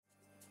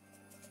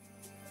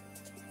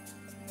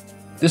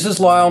This is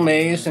Lyle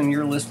Mays, and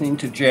you're listening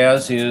to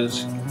Jazz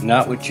Is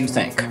Not What You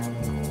Think.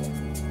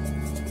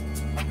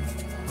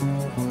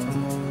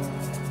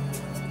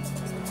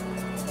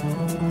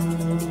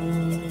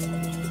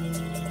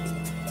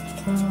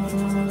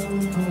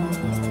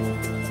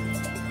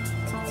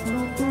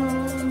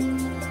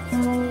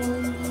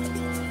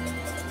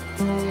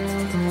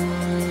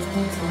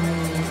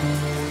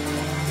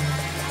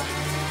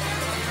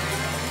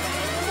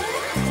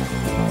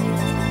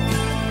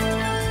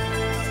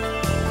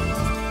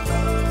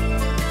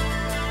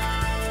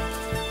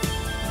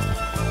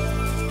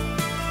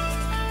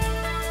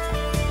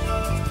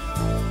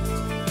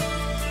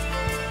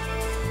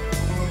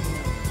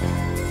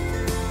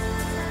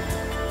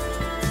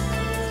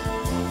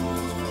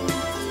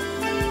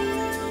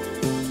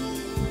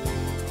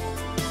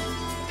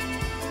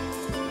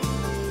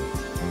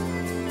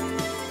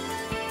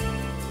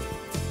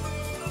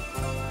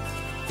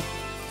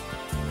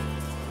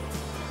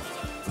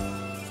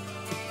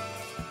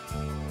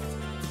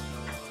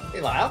 Hey,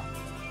 Lyle.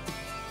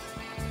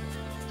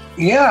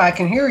 Yeah, I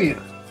can hear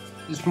you.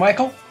 Is this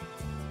Michael?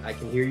 I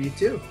can hear you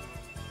too.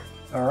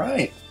 All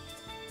right.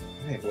 All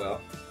right, well,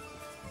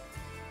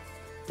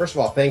 first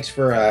of all, thanks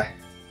for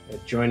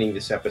joining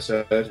this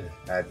episode.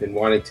 I've been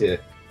wanting to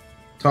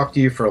talk to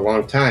you for a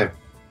long time.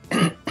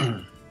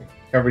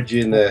 Covered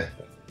you in the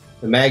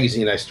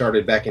magazine I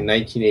started back in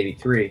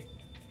 1983,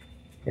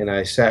 and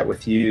I sat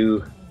with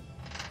you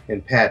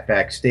and Pat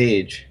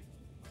backstage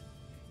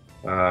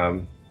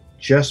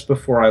just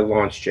before I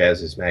launched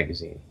Jazz's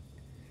magazine.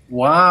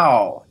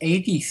 Wow,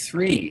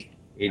 83.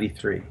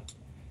 83.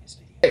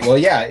 Well,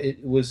 yeah,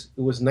 it was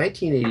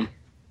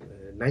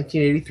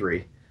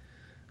 1983.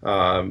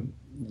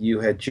 You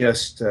had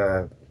just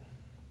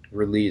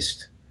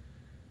released,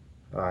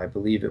 I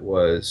believe it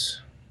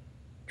was,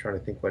 I'm trying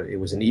to think what it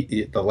was,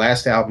 the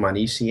last album on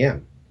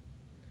ECM.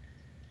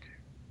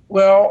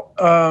 Well,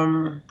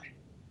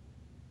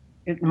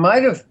 it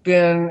might have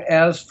been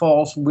As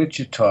Falls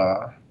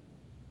Wichita.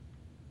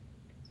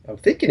 I'm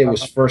thinking it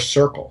was First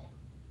Circle.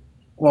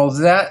 Well,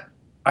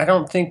 I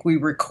don't think we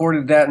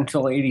recorded that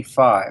until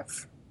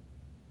 85.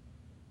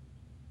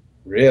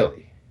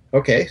 Really?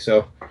 Okay,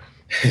 so.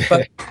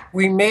 But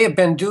we may have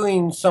been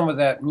doing some of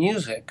that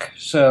music,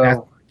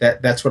 so.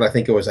 That's what I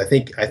think it was. I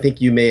think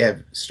you may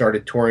have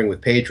started touring with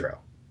Pedro.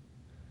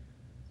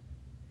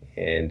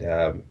 And,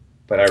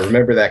 but I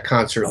remember that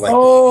concert like.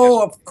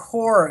 Oh, of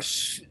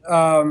course.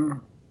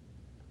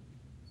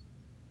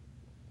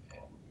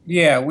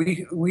 Yeah,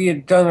 we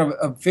had done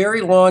a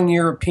very long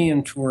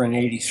European tour in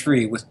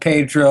 '83 with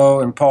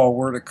Pedro and Paul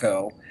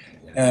Wertico,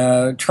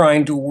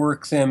 trying to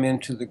work them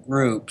into the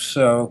group.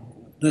 So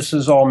this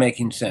is all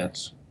making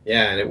sense.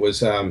 Yeah, and it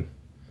was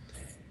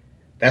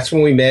that's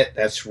when we met.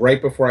 That's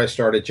right before I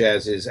started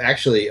Jazz's.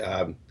 Actually,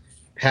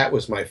 Pat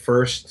was my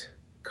first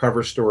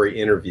cover story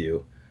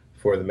interview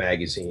for the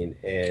magazine,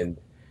 and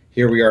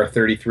here we are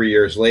 33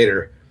 years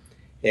later,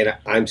 and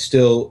I'm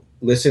still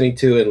listening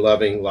to and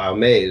loving Lyle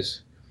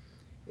Mays.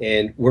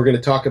 And we're going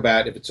to talk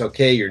about, if it's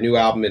okay, your new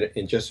album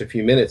in just a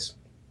few minutes.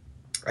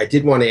 I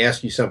did want to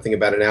ask you something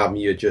about an album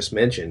you had just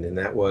mentioned, and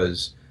that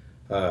was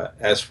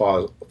As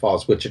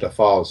Falls Wichita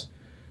Falls,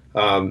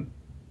 an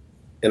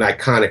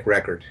iconic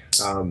record.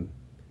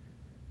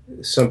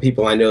 Some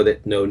people I know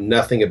that know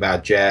nothing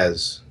about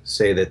jazz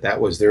say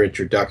that was their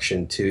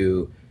introduction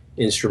to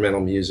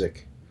instrumental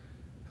music.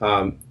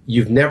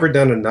 You've never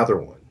done another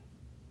one.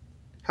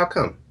 How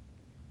come?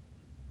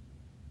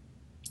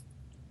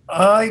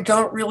 I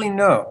don't really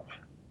know.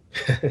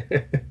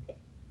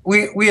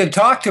 We had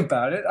talked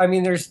about it. I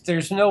mean,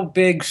 there's no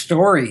big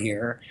story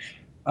here.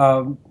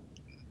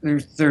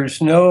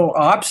 There's no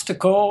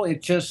obstacle.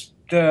 It's just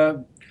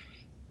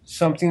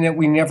something that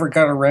we never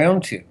got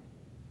around to.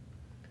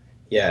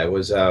 Yeah, it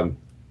was. I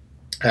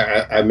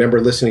remember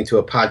listening to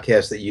a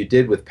podcast that you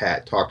did with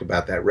Pat, talked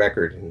about that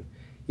record, and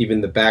even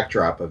the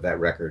backdrop of that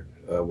record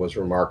was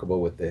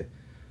remarkable with the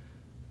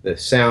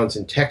sounds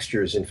and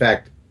textures. In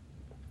fact,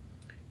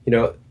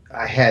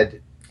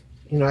 I'd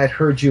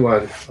heard you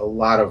on a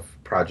lot of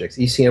projects,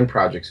 ECM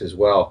projects as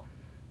well,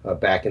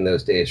 back in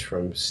those days,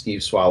 from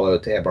Steve Swallow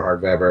to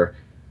Eberhard Weber.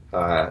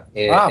 Wow.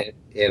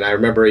 And I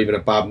remember even a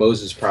Bob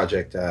Moses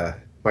project.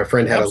 My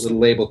friend had a little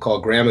label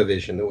called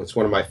Gramavision. It was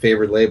one of my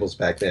favorite labels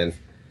back then.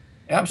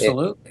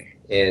 Absolutely.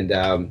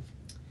 And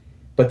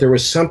but there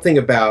was something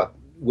about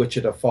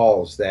Wichita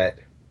Falls that,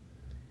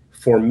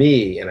 for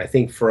me, and I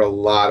think for a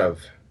lot of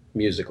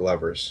music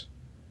lovers,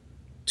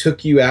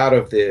 took you out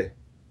of the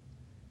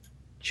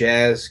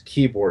jazz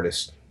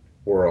keyboardist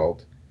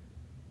world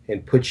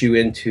and put you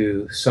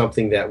into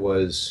something that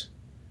was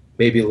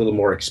maybe a little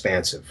more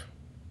expansive,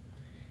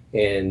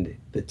 and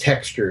the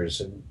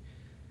textures. And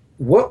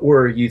what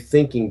were you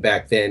thinking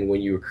back then when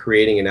you were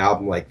creating an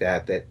album like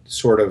that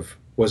sort of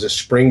was a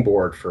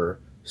springboard for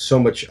so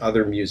much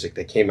other music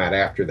that came out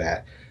after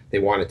that? They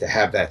wanted to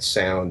have that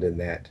sound and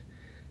that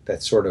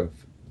sort of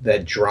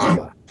that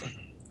drama.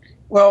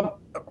 Well,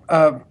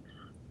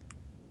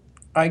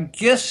 I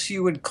guess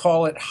you would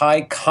call it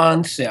high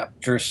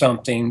concept or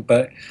something,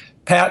 but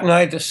Pat and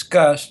I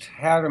discussed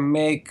how to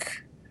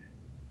make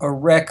a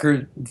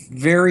record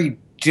very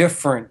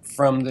different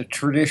from the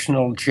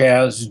traditional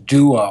jazz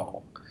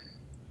duo,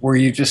 where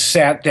you just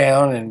sat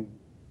down and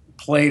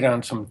played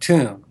on some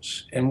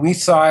tunes. And we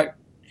thought,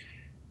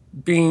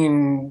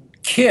 being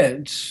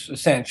kids,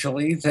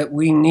 essentially, that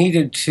we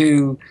needed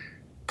to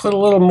put a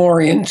little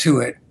more into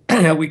it.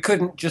 We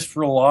couldn't just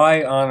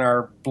rely on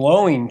our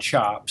blowing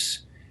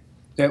chops,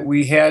 that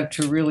we had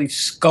to really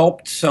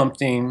sculpt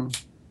something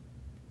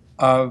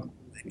uh,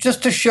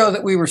 just to show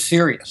that we were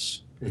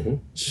serious. Hmm.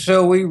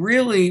 So we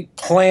really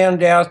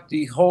planned out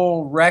the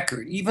whole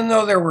record, even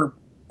though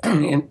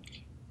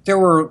there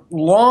were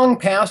long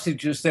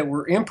passages that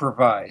were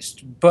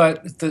improvised,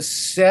 but the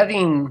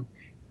setting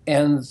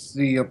and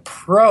the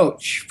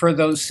approach for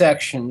those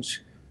sections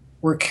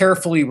were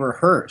carefully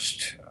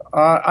rehearsed.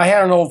 I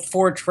had an old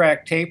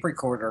 4-track tape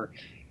recorder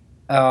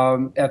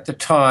at the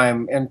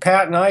time, and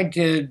Pat and I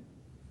did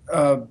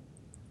uh,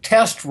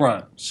 test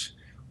runs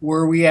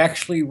where we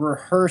actually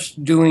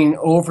rehearsed doing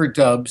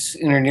overdubs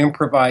in an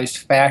improvised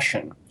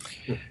fashion.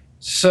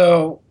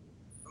 So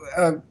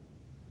uh,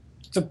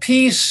 the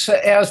piece,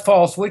 As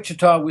Falls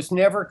Wichita, was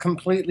never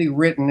completely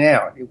written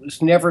out. It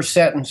was never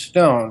set in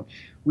stone.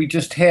 We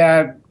just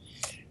had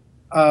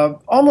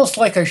almost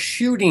like a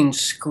shooting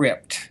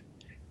script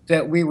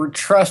that we were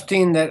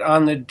trusting that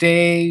on the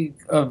day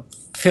of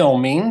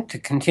filming, to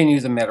continue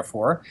the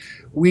metaphor,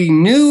 we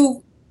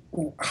knew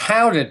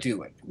how to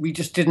do it. We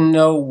just didn't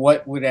know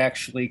what would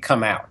actually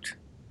come out.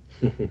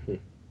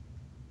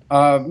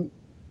 Um,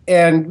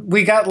 and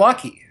we got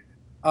lucky.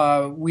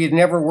 We had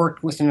never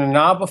worked with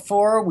Nana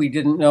before. We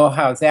didn't know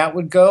how that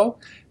would go,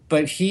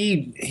 but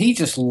he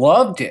just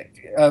loved it.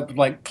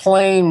 Like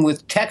playing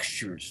with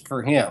textures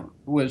for him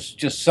was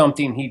just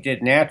something he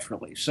did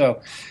naturally.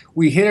 So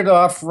we hit it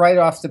off right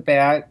off the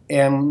bat,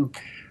 and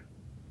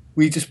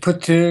we just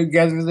put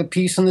together the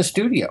piece in the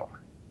studio.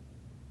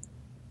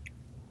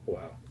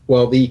 Wow.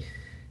 Well,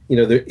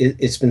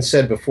 it's been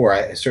said before.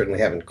 I certainly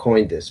haven't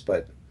coined this,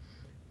 but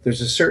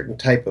there's a certain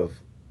type of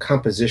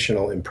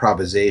compositional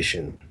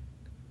improvisation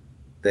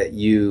that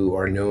you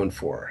are known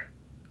for.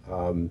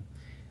 Um,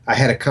 I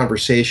had a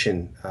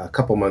conversation a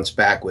couple months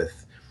back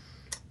with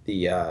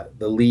the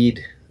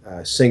lead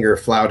singer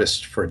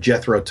flautist for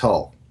Jethro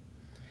Tull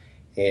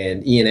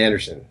and Ian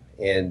Anderson,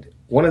 and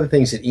one of the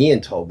things that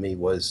Ian told me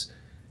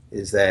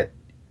is that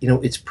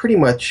it's pretty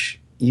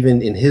much,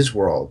 even in his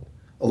world,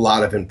 a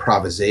lot of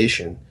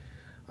improvisation.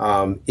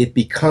 It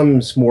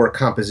becomes more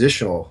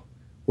compositional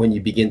when you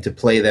begin to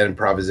play that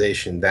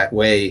improvisation that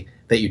way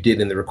that you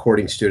did in the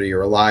recording studio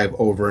or live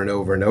over and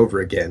over and over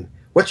again.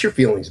 What's your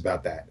feelings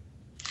about that?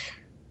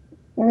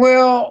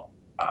 Well,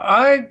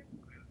 I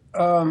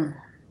um,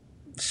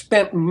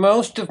 spent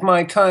most of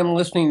my time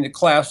listening to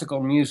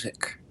classical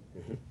music.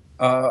 Mhm.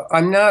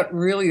 I'm not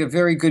really a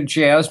very good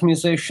jazz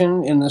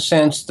musician in the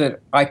sense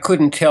that I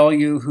couldn't tell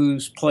you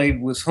who's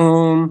played with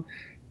whom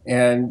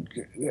and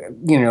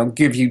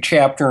give you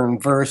chapter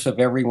and verse of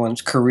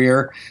everyone's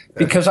career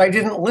because I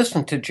didn't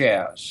listen to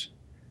jazz.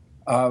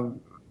 Uh,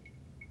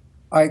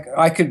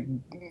 I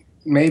could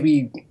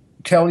maybe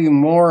tell you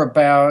more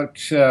about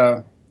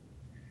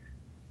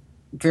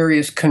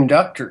various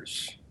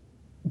conductors,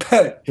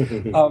 but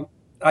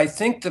I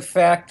think the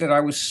fact that I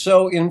was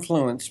so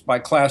influenced by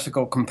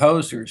classical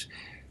composers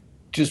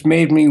just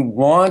made me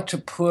want to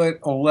put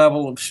a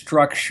level of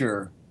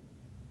structure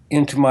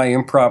into my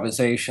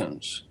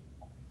improvisations.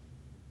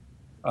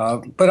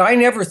 But I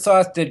never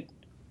thought that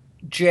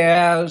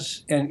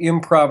jazz and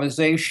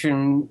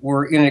improvisation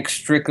were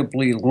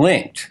inextricably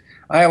linked.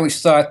 I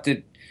always thought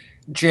that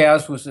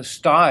jazz was a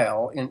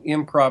style and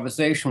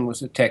improvisation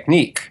was a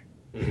technique.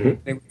 Hmm.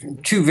 They were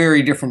two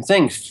very different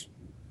things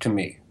to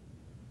me.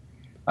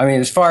 I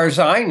mean, as far as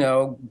I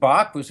know,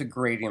 Bach was a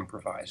great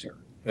improviser.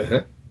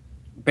 Uh-huh.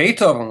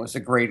 Beethoven was a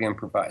great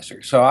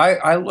improviser. So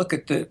I look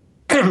at the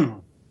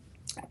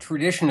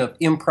tradition of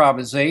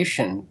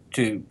improvisation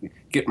to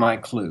get my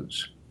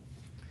clues.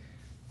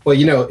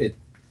 Well,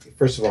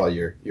 first of all,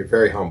 you're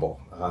very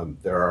humble.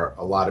 There are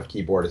a lot of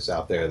keyboardists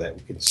out there that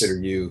would consider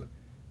you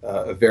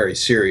a very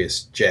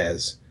serious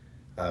jazz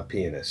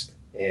pianist.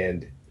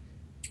 And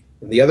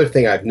the other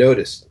thing I've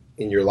noticed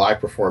in your live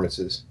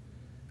performances,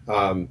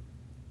 um,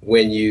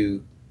 when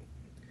you,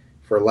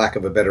 for lack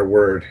of a better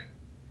word,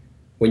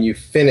 when you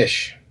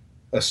finish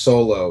a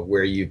solo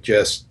where it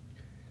just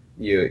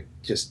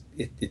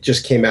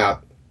came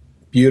out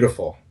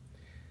beautiful,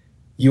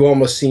 you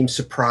almost seem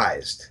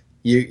surprised.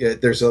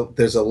 There's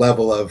a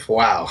level of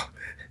wow,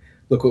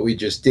 look what we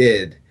just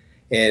did,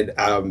 and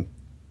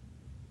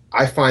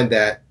I find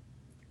that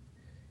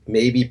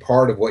maybe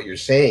part of what you're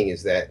saying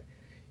is that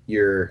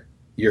you're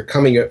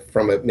coming up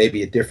from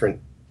maybe a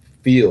different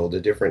field, a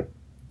different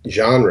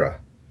genre,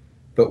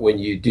 but when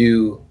you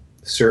do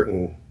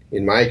certain,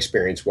 in my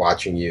experience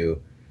watching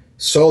you,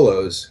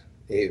 solos,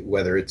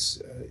 whether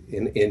it's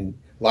in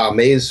Lyle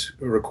Mays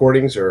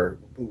recordings or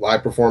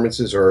live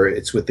performances or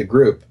it's with the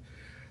group,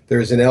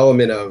 there's an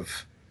element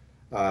of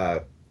uh,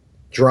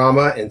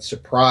 drama and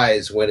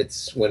surprise when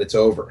it's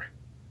over.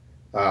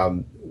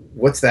 Um,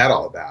 what's that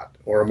all about?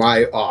 Or am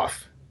I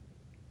off?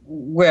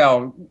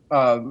 Well,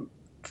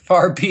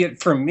 far be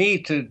it from me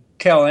to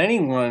tell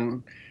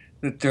anyone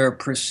that their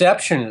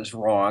perception is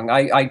wrong.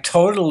 I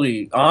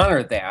totally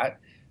honor that.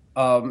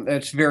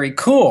 It's very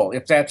cool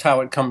if that's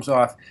how it comes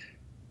off.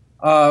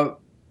 Uh,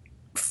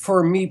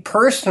 for me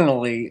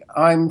personally,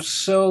 I'm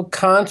so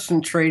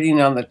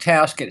concentrating on the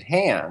task at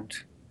hand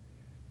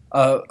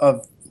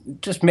of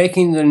just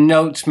making the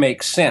notes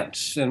make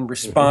sense and Hmm.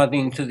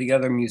 responding to the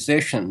other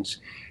musicians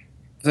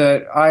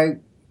that I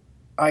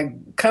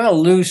kind of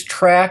lose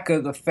track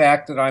of the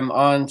fact that I'm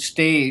on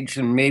stage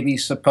and maybe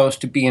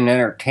supposed to be an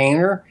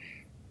entertainer.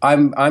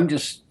 I'm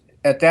just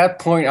at that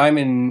point I'm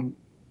in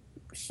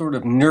sort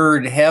of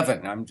nerd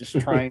heaven. I'm just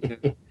trying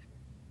to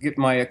get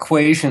my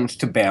equations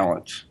to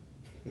balance.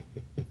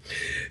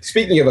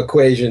 Speaking of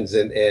equations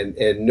and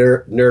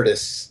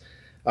nerdists,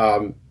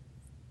 um,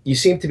 you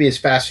seem to be as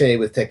fascinated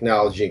with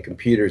technology and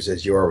computers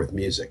as you are with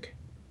music.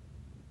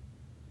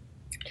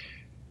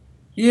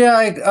 Yeah,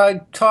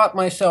 I taught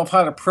myself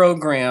how to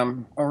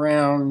program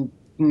around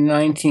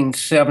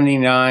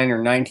 1979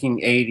 or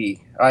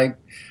 1980.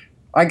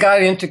 I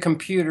got into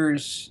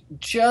computers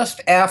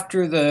just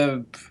after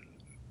the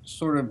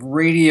sort of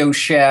Radio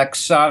Shack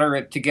solder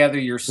it together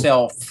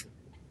yourself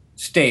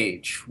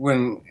stage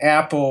when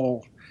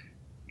Apple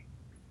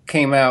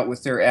came out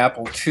with their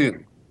Apple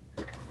II,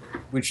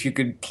 which you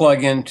could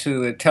plug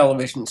into a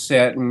television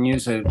set and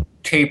use a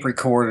tape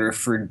recorder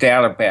for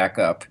data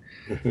backup.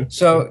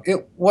 So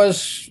it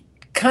was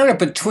kind of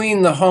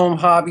between the home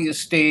hobbyist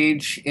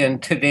stage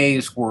and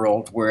today's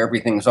world where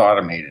everything's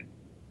automated.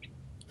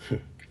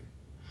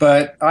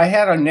 But I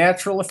had a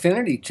natural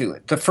affinity to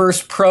it. The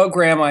first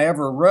program I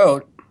ever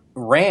wrote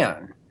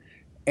ran,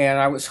 and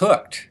I was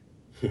hooked.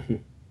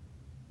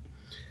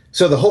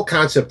 So the whole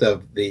concept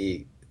of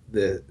the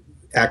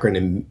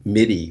acronym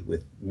MIDI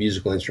with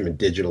musical instrument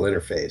digital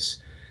interface,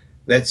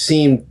 that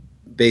seemed,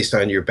 based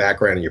on your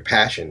background and your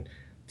passion,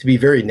 to be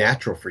very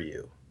natural for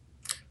you.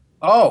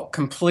 Oh,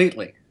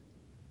 completely.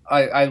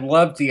 I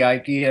loved the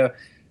idea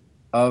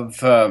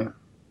of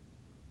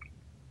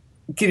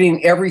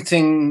getting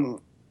everything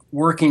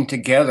working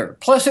together.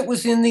 Plus, it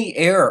was in the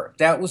air.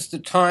 That was the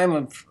time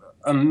of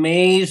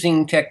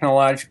amazing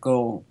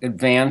technological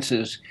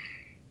advances,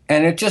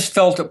 and it just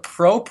felt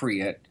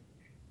appropriate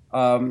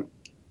um,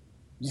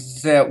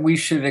 that we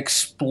should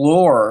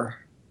explore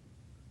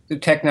the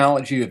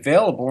technology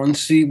available and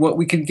see what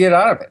we could get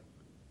out of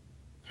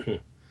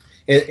it.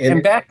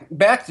 And And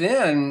back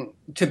then,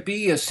 to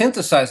be a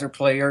synthesizer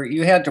player,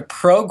 you had to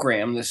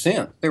program the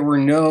synth. There were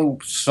no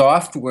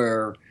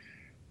software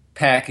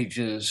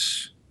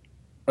packages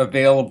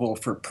available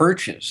for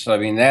purchase. I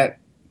mean that,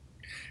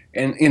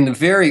 and in the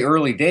very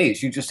early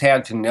days, you just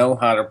had to know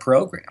how to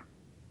program.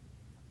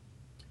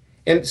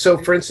 and so,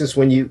 for instance,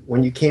 when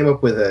you came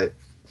up with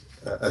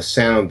a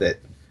sound that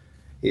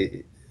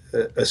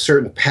a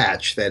certain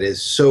patch that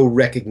is so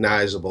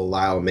recognizable,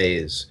 Lyle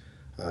Mays.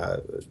 Uh,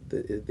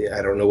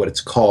 I don't know what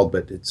it's called,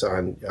 but it's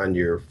on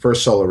your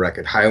first solo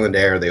record, Highland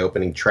Air, the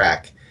opening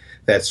track.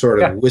 That sort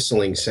of Yeah,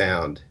 whistling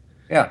sound.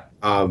 yeah.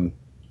 Um,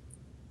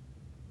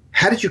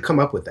 how did you come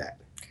up with that?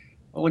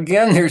 Well,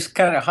 again, there's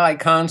kind of high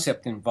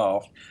concept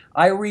involved.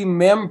 I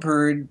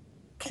remembered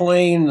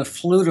playing the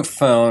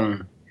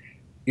flutophone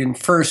in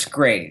first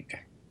grade,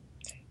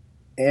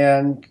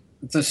 and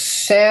the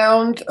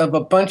sound of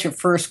a bunch of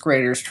first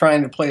graders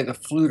trying to play the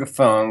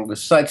flutophone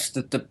was such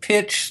that the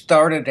pitch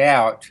started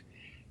out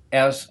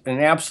as an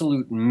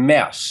absolute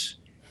mess.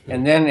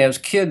 And then as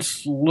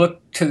kids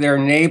looked to their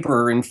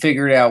neighbor and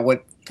figured out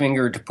what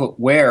finger to put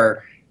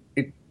where,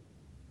 it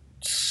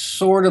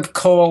sort of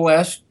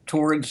coalesced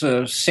towards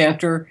a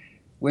center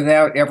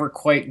without ever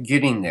quite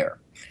getting there.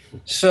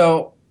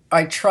 So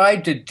I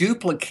tried to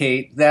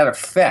duplicate that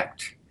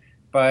effect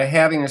by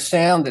having a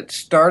sound that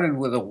started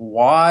with a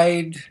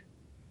wide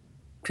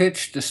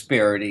pitch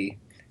disparity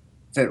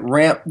that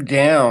ramped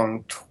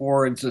down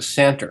towards the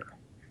center.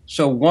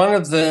 So one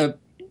of the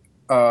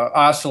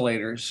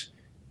oscillators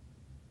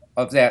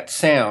of that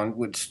sound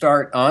would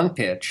start on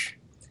pitch,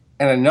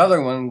 and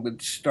another one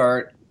would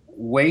start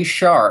way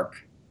sharp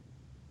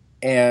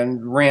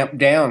and ramp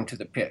down to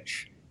the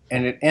pitch.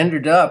 And it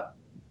ended up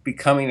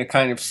becoming a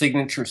kind of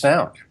signature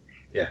sound.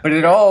 Yeah. But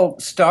it all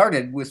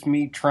started with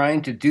me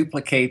trying to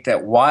duplicate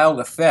that wild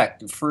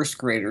effect of first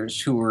graders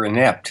who were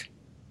inept.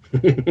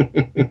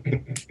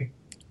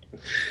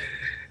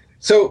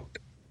 so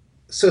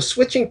so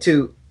switching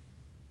to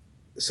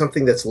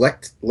something that's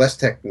less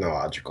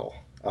technological,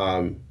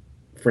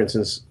 for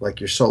instance, like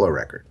your solo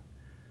record,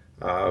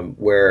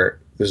 where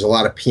there's a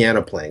lot of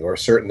piano playing, or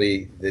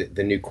certainly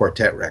the new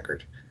quartet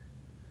record.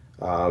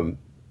 Um,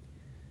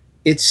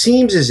 it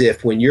seems as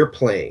if when you're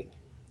playing,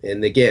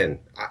 and again,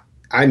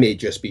 I may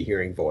just be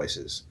hearing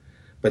voices,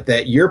 but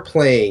that you're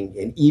playing,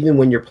 and even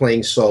when you're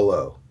playing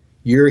solo,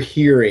 you're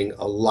hearing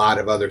a lot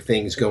of other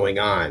things going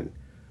on,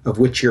 of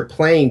which you're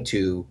playing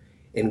to,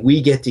 and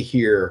we get to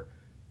hear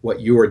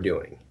what you're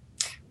doing.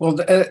 Well,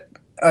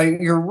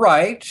 you're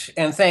right,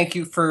 and thank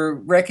you for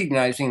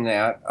recognizing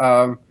that.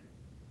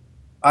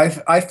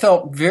 I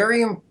felt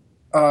very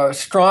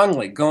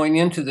strongly going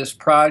into this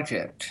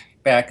project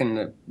back in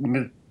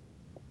the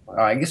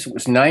I guess it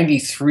was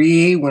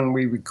 '93 when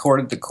we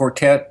recorded the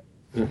quartet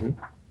Hmm.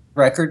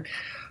 record.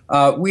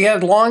 We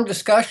had long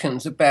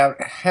discussions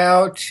about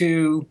how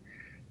to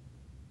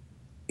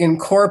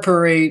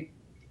incorporate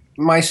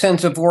my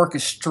sense of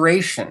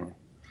orchestration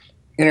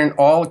in an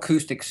all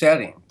acoustic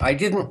setting. I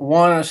didn't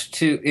want us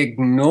to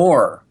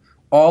ignore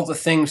all the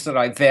things that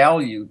I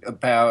valued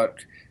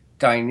about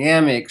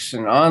dynamics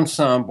and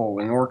ensemble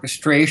and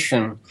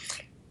orchestration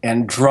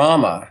and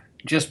drama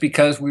just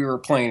because we were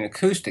playing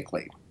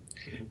acoustically.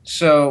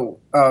 So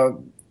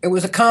it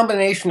was a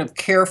combination of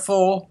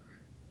careful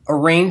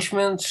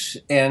arrangements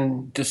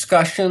and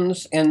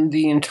discussions, and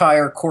the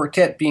entire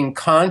quartet being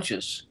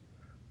conscious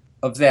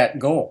of that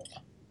goal.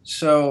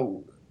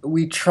 So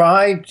we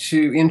tried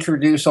to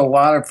introduce a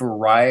lot of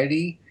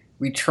variety.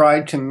 We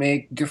tried to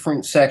make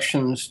different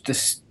sections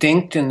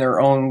distinct in their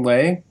own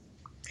way.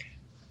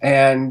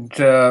 And,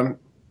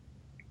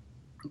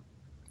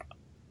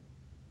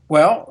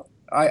 well,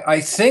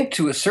 I think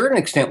to a certain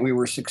extent we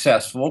were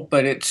successful,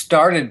 but it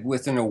started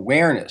with an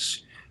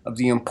awareness of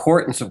the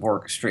importance of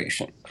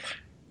orchestration.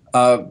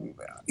 Uh,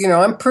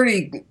 I'm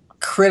pretty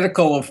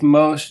critical of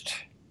most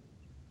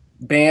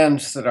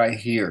bands that I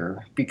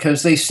hear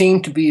because they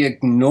seem to be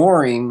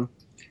ignoring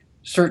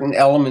certain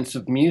elements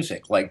of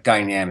music like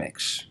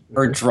dynamics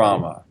or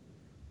drama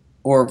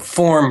or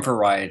form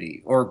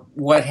variety or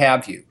what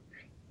have you.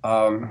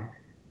 Um,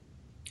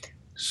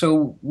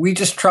 so we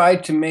just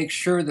tried to make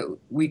sure that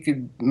we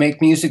could make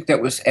music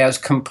that was as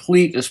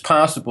complete as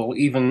possible,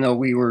 even though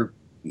we were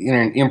in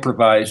an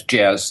improvised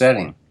jazz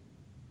setting.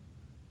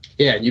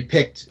 Yeah, and you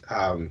picked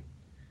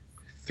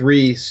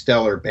three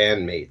stellar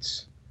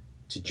bandmates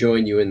to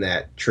join you in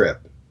that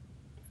trip.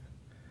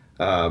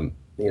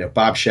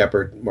 Bob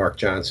Shepard, Mark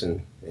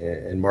Johnson,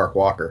 and Mark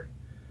Walker.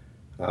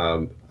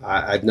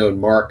 I've known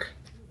Mark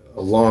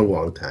a long,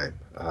 long time.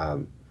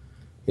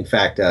 In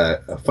fact,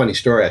 a funny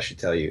story I should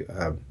tell you.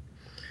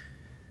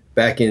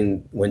 Back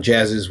in when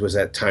Jazzes was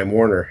at Time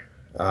Warner,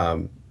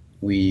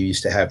 we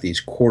used to have these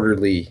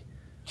quarterly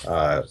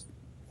uh,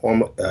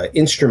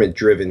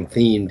 instrument-driven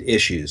themed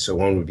issues. So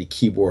one would be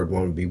keyboard,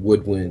 one would be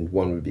woodwind,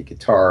 one would be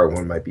guitar,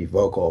 one might be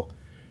vocal,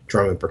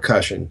 drum and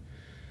percussion.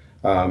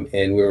 And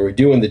when we were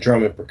doing the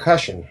drum and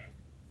percussion,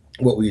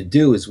 what we would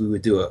do is we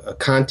would do a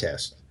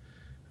contest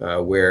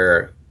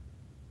where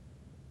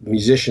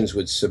musicians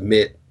would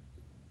submit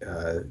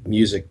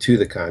music to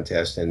the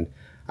contest, and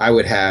I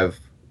would have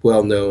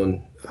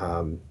well-known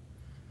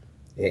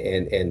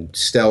and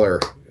stellar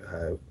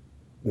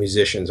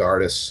musicians,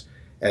 artists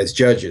as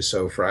judges.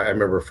 So I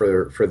remember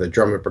for the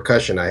drum and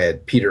percussion, I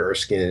had Peter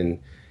Erskine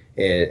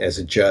as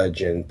a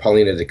judge and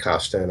Paulina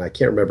DaCosta, and I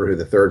can't remember who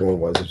the third one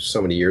was. It was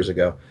so many years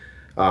ago.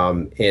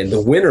 And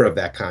the winner of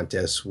that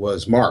contest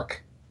was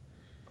Mark.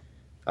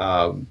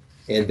 And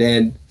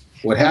then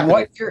what And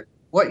happened?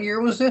 what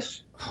year was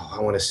this? I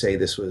want to say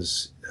this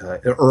was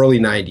early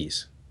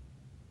 '90s,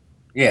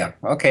 Yeah,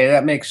 okay,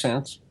 that makes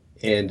sense.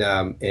 and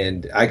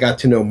I got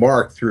to know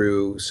Mark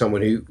through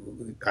someone who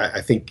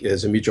I think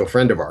is a mutual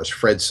friend of ours,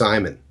 Fred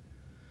Simon,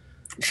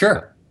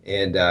 Sure.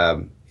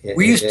 and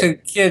We used to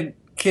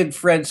kid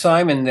Fred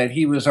Simon that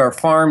he was our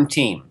farm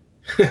team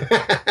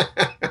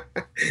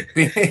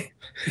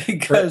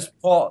because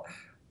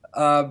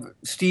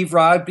Steve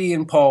Rodby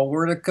and Paul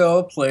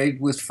Wertico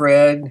played with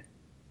Fred,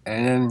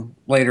 and then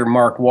later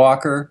Mark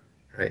Walker.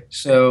 right,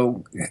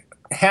 So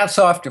hats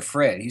off to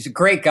Fred. He's a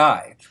great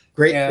guy.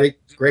 great, And great,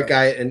 great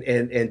guy,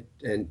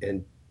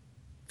 and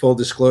full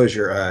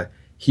disclosure,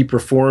 he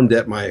performed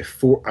at my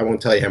I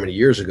won't tell you how many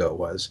years ago it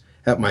was,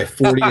 at my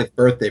 40th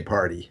birthday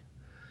party.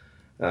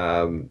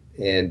 And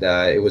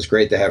it was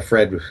great to have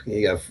Fred.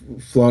 He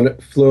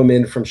flew him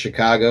in from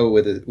Chicago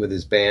with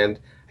his band.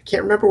 I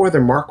can't remember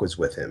whether Mark was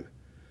with him,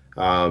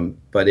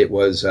 but it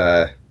was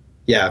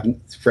yeah.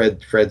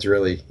 Fred's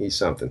really, he's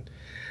something.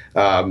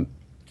 Um,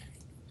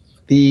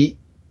 the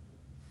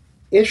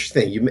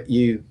interesting,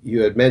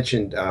 you had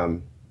mentioned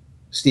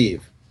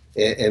Steve,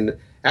 and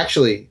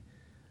actually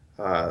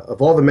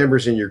of all the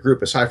members in your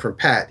group, aside from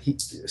Pat,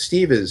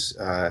 Steve is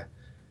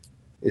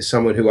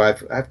someone who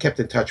I've kept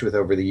in touch with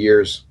over the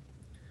years.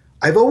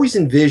 I've always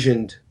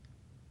envisioned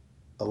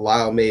a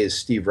Lyle Mays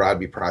Steve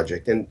Rodby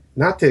project, and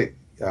not to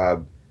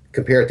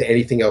compare it to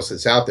anything else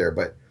that's out there,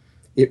 but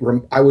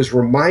I was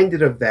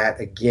reminded of that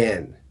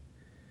again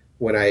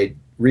when I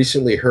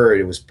recently heard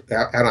it was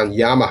out on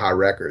Yamaha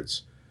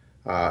Records,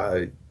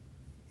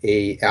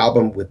 a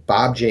album with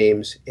Bob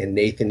James and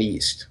Nathan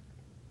East.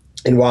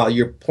 And while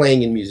your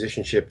playing and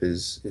musicianship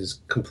is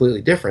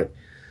completely different,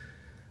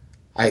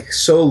 I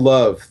so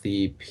love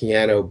the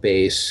piano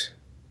bass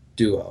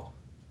duo.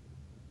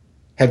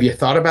 Have you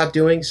thought about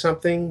doing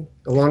something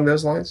along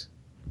those lines?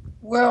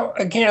 well,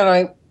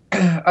 again,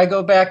 I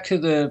go back to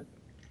the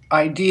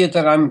idea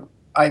that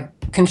I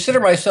consider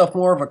myself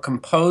more of a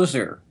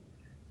composer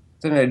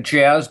than a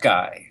jazz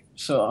guy.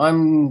 So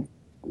I'm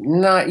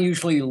not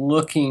usually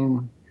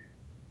looking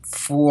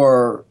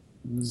for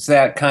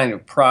that kind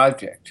of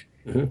project.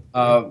 Hmm.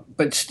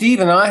 But Steve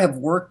and I have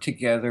worked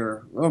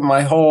together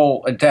my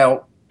whole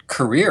adult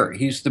career.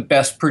 He's the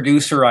best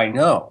producer I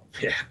know.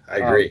 Yeah, I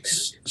agree.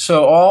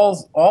 So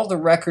all the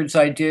records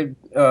I did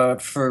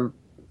for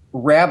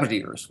Rabbit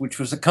Ears, which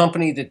was a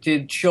company that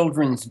did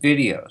children's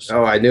videos,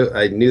 Oh, I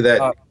knew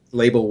that uh,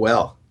 label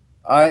well.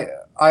 I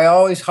I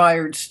always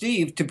hired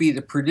Steve to be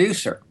the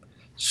producer.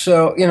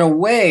 So in a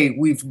way,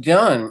 we've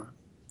done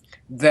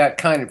that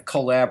kind of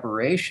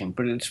collaboration,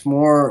 but it's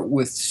more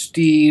with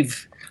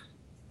Steve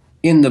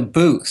in the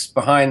booth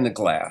behind the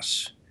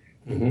glass,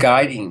 Hmm.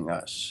 guiding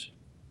us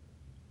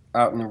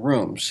out in the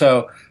room.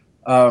 So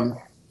um,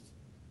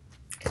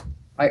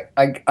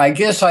 I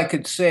guess I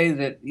could say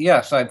that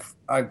yes, I've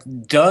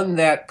done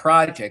that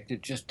project.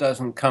 It just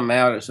doesn't come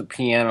out as a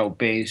piano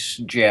bass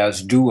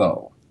jazz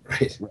duo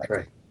Right, record.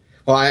 right.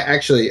 Well, I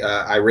actually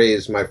I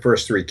raised my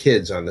first three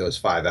kids on those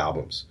five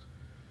albums.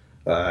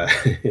 Uh,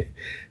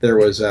 there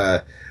was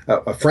a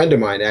friend of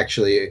mine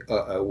actually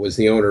was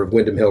the owner of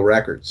Windham Hill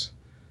Records.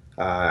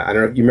 I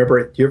don't know if you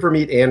remember. Do you ever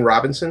meet Ann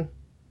Robinson?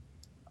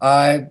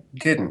 I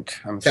didn't.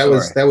 I'm That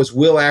was sorry. that was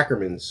Will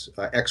Ackerman's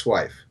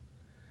ex-wife,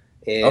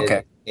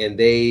 Okay. and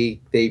they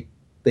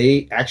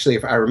actually,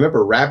 if I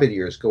remember, Rabbit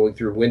Ears going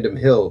through Windham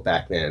Hill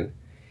back then,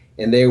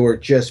 and they were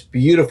just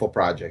beautiful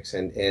projects.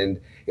 And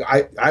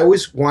I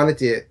always wanted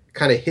to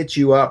kind of hit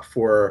you up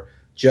for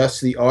just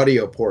the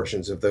audio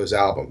portions of those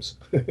albums.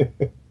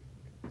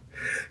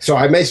 So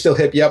I may still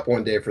hit you up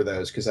one day for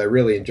those because I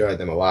really enjoyed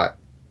them a lot.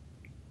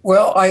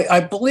 Well,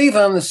 I believe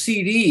on the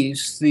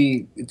CDs,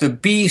 the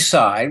B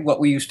side, what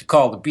we used to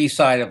call the B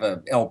side of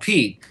a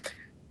LP,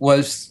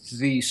 was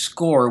the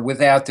score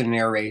without the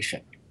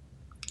narration.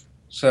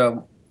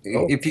 So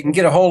Oh, if you can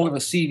get a hold of a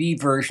CD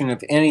version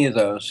of any of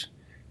those,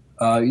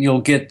 you'll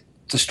get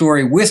the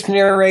story with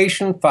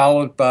narration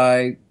followed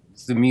by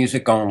the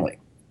music only.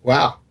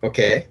 wow.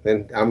 Okay,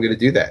 then I'm going to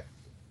do that.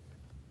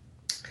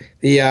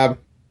 The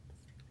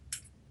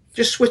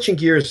Just switching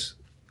gears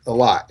a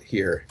lot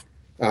here.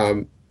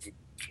 Um,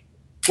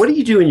 what do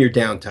you do in your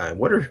downtime?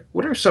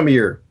 What are some of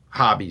your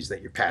hobbies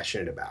that you're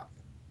passionate about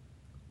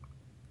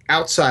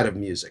outside of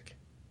music?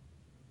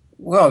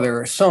 Well, there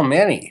are so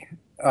many.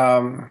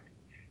 Um,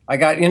 I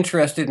got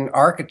interested in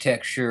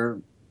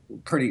architecture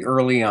pretty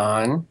early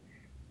on,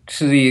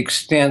 to the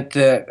extent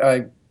that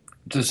I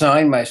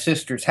designed my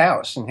sister's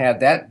house and had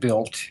that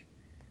built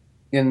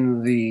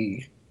in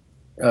the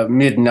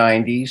mid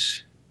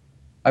 90s.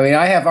 I mean,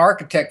 I have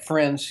architect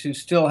friends who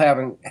still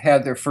haven't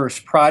had their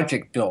first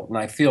project built, and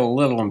I feel a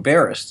little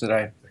embarrassed that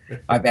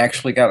I've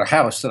actually got a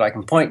house that I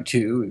can point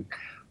to.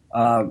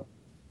 Um,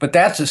 but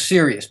that's a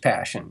serious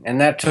passion, and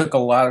that took a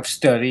lot of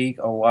study,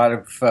 a lot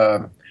of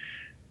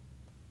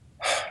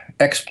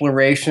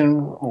exploration,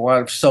 a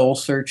lot of soul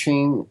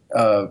searching,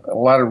 a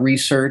lot of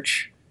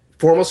research.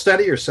 Formal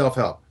study or self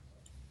help?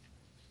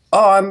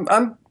 Oh,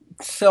 I'm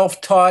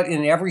self-taught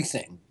in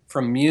everything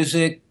from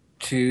music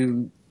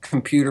to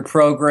computer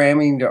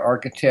programming to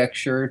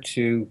architecture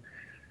to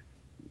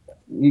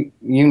you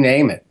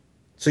name it.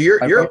 So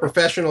you're I've you're a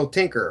professional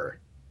tinkerer.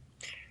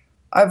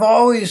 I've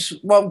always,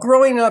 well,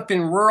 growing up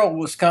in rural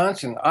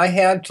Wisconsin, I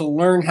had to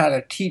learn how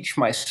to teach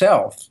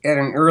myself at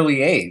an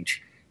early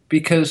age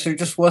because there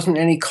just wasn't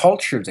any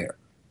culture there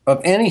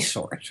of any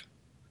sort.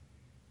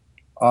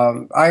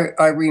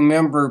 I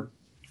remember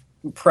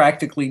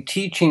practically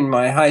teaching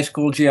my high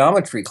school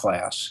geometry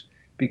class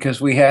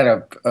because we had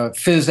a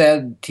phys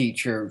ed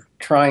teacher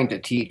trying to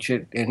teach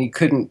it, and he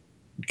couldn't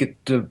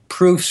get the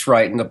proofs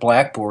right in the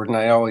blackboard, and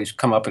I always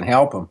come up and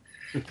help him.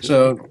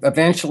 So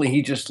eventually,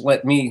 he just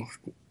let me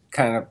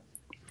kind of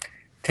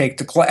take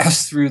the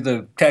class through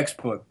the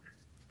textbook.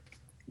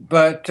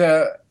 But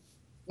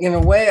in a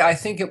way, I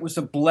think it was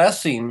a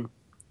blessing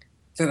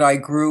that I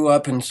grew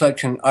up in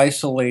such an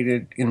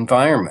isolated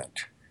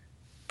environment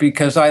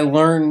because I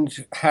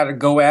learned how to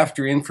go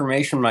after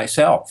information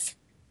myself,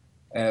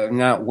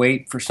 not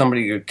wait for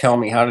somebody to tell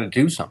me how to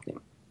do something.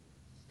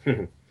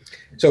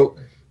 So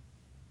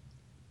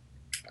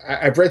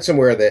I've read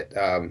somewhere that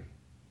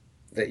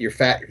that you're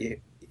fat.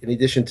 In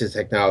addition to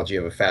technology,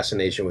 you have a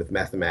fascination with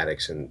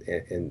mathematics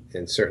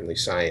and certainly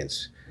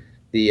science.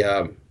 The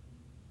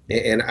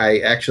And I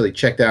actually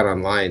checked out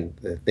online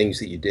the things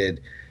that you did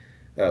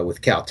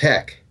with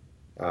Caltech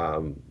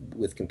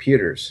with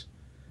computers.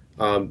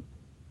 Um,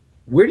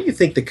 where do you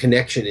think the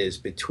connection is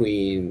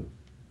between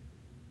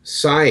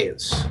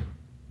science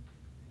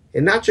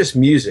and not just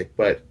music,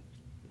 but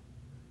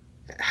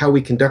how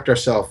we conduct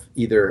ourselves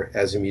either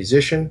as a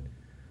musician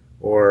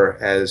or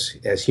as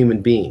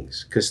human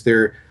beings? Because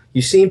there,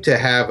 you seem to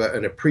have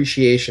an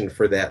appreciation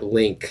for that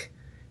link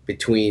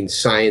between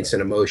science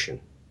and emotion.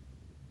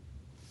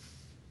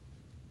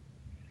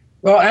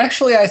 Well,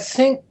 actually, I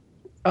think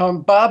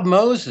Bob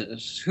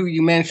Moses, who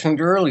you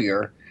mentioned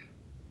earlier,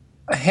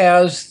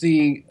 has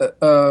the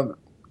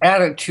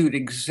attitude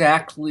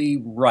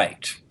exactly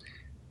right.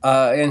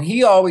 And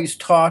he always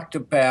talked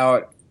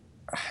about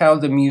how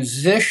the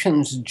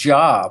musician's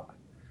job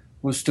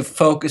was to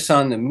focus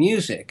on the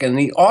music, and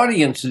the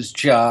audience's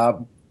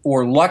job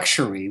or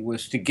luxury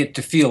was to get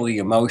to feel the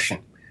emotion.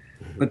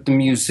 but the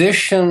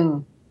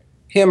musician,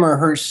 him or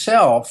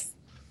herself,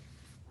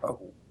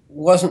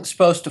 wasn't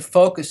supposed to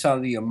focus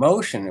on the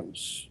emotion. It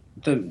was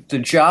the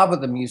job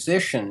of the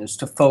musician is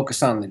to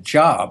focus on the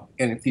job.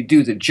 And if you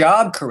do the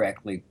job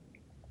correctly,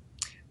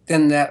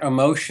 then that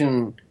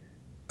emotion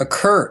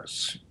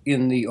occurs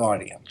in the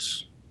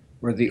audience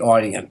or the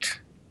audient.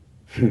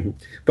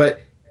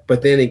 but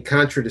but then in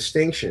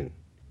contradistinction,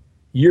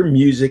 your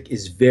music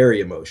is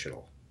very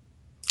emotional.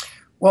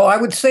 Well, I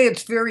would say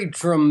it's very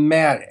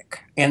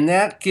dramatic, and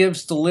that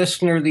gives the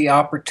listener the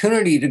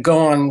opportunity to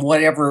go on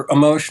whatever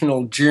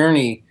emotional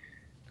journey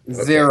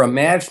Okay. they're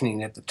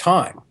imagining at the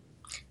time.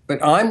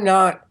 But I'm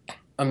not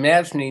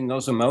imagining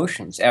those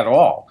emotions at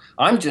all.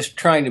 I'm just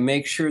trying to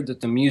make sure that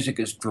the music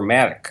is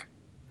dramatic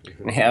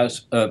and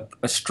has a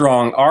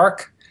strong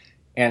arc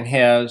and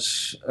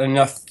has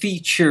enough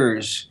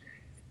features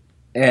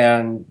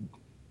and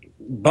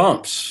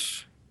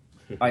bumps,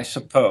 I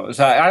suppose.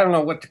 I don't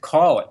know what to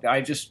call it.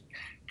 I just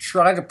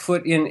try to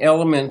put in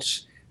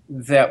elements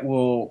that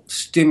will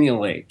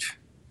stimulate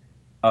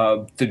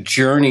the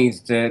journey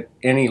that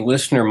any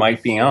listener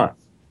might be on.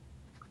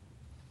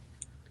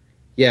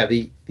 Yeah,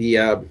 the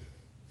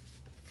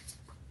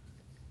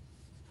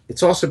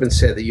it's also been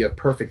said that you have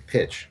perfect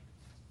pitch.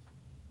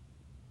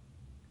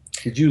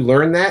 Did you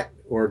learn that,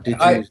 or did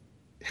I, you?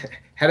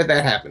 How did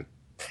that happen?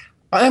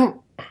 I'm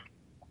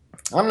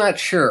I'm not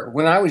sure.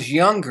 When I was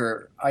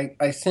younger,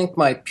 I think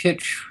my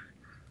pitch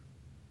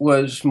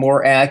was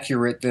more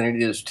accurate than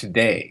it is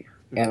today.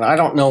 And I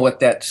don't know what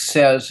that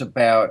says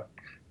about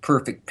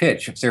perfect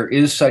pitch, if there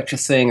is such a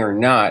thing or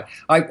not.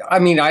 I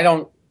mean, I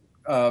don't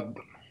uh,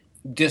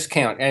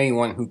 discount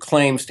anyone who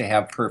claims to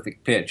have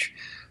perfect pitch,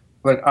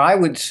 but I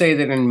would say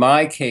that in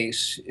my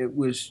case, it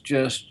was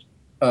just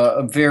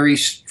a very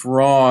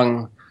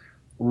strong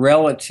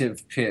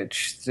relative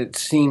pitch that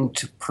seemed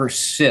to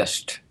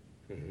persist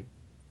Mhm.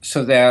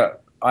 so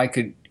that I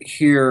could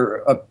hear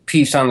a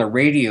piece on the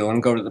radio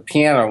and go to the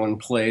piano and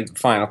play the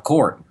final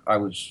chord. I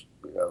was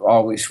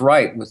always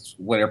right with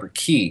whatever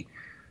key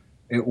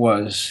it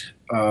was.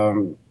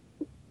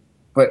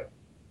 But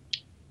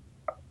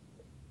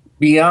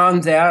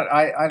beyond that,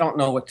 I don't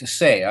know what to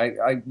say.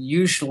 I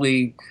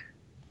usually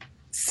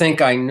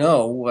think I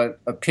know what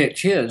a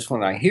pitch is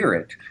when I hear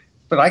it,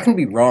 but I can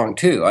be wrong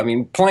too. I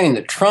mean, playing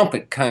the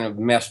trumpet kind of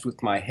messed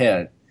with my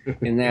head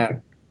in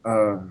that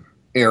uh,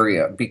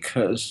 area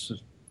because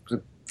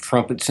the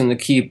trumpet's in the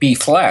key of B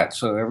flat,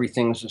 so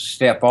everything's a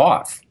step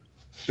off.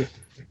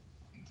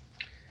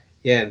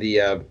 Yeah,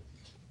 the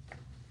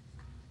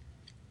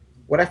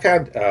what I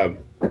found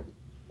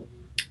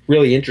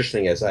really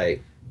interesting as I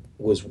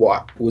was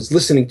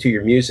listening to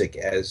your music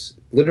as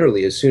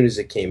literally as soon as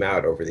it came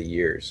out over the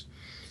years,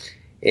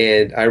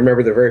 and I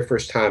remember the very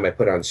first time I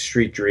put on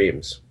Street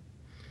Dreams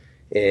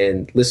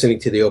and listening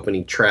to the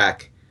opening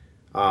track.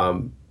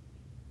 Um,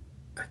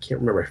 I can't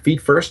remember.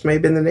 Feet First may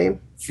have been the name.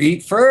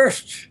 Feet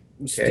first,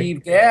 Okay.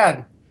 Steve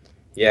Gadd.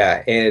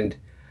 Yeah, and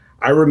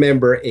I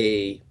remember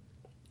a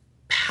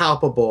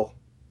palpable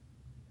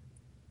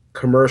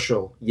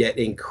commercial yet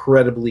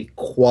incredibly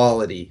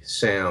quality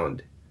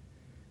sound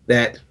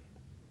that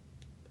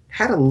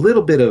had a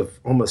little bit of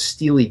almost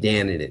Steely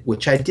Dan in it,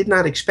 which I did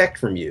not expect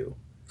from you.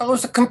 That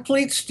was a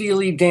complete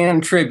Steely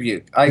Dan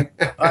tribute. I,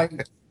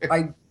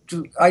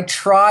 I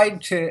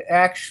tried to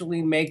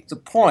actually make the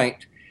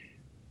point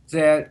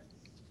that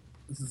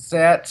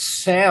that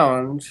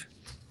sound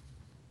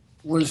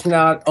was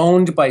not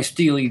owned by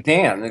Steely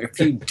Dan. That if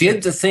you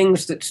did the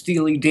things that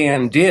Steely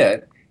Dan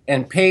did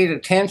and paid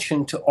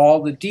attention to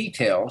all the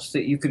details,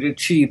 that you could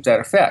achieve that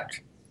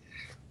effect.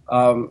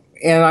 And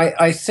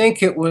I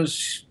think it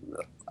was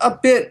a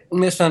bit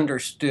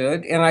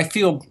misunderstood, and I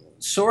feel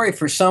sorry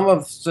for some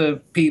of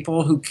the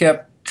people who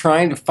kept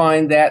trying to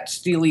find that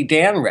Steely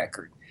Dan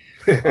record,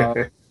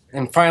 uh,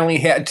 and finally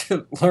had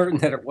to learn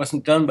that it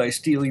wasn't done by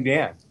Steely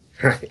Dan.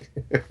 Right.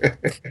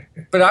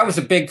 But I was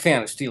a big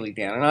fan of Steely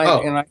Dan, and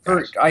Oh,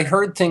 gosh. I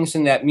heard things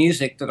in that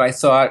music that I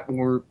thought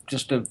were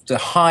just of the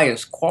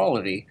highest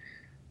quality.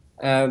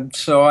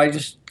 So I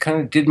just kind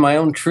of did my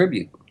own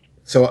tribute.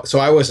 So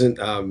I wasn't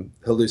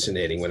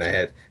hallucinating when I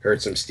had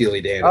heard some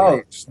Steely Dan in Oh,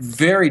 it. it's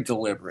very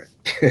deliberate.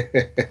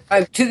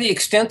 To the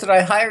extent that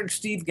I hired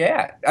Steve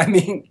Gadd. I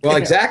mean, Well,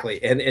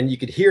 exactly, and you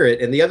could hear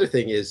it. And the other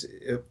thing is,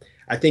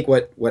 I think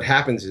what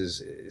happens is,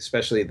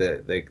 especially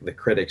the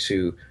critics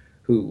who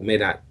may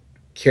not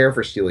care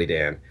for Steely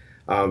Dan,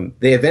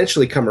 they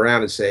eventually come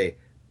around and say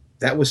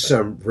that was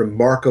some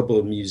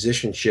remarkable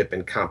musicianship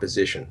and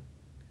composition.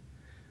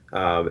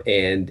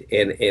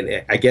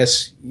 And I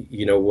guess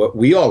what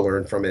we all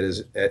learned from it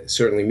is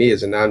certainly me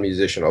as a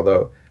non-musician,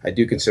 although I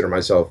do consider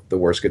myself the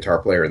worst guitar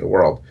player in the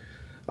world.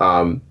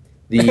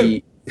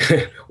 The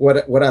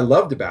what I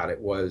loved about it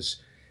was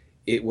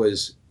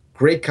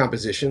great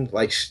composition,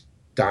 like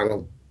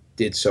Donald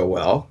did so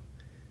well,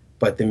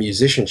 but the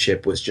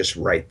musicianship was just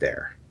right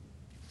there.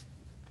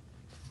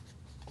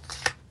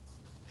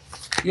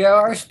 yeah,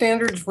 our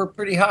standards were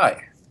pretty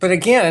high. But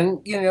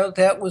again,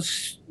 that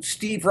was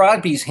Steve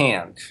Rodby's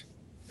hand.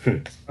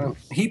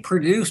 He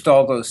produced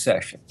all those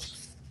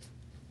sessions.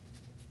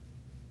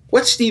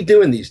 What's Steve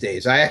doing these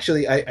days? I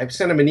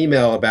sent him an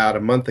email about a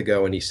month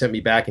ago, and he sent me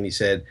back and he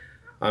said,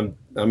 I'm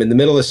in the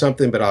middle of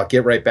something, but I'll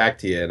get right back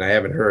to you." And I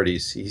haven't heard.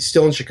 He's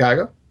still in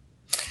Chicago.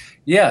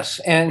 Yes,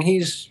 and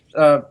he's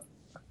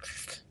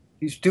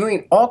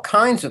doing all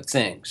kinds of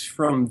things,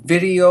 from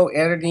video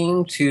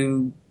editing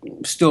to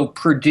still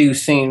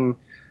producing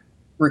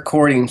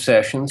recording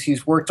sessions.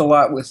 He's worked a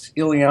lot with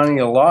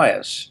Ileana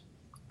Elias,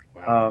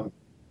 Wow. um,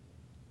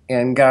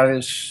 and got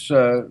his.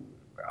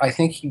 I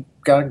think he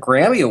got a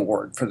Grammy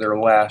Award for their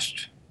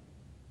last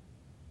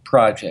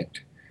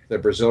project. The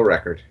Brazil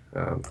record.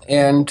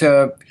 And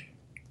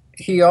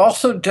he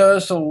also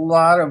does a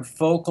lot of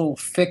vocal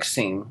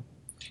fixing,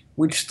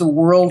 which the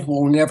world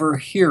will never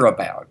hear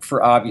about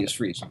for obvious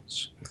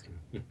reasons.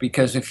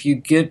 Because if you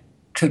get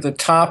to the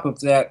top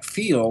of that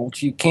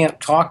field, you can't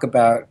talk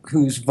about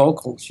whose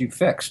vocals you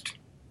fixed.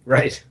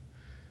 Right.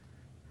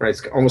 Right.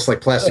 It's almost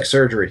like plastic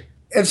surgery.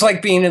 It's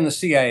like being in the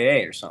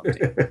CIA or something.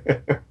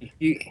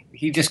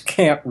 He just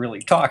can't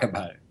really talk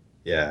about it.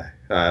 Yeah.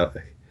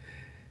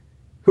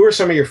 Who are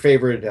some of your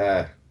favorite?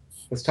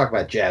 Let's talk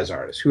about jazz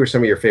artists. Who are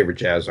some of your favorite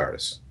jazz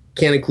artists?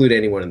 Can't include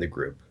anyone in the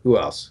group. Who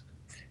else?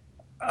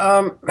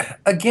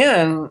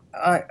 Again,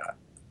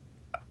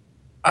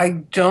 I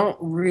don't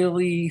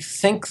really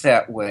think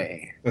that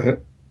way.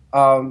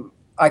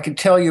 I could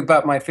tell you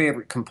about my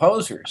favorite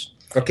composers,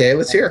 Okay,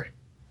 let's hear.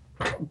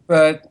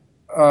 but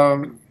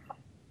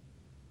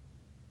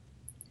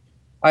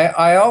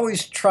I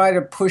always try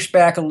to push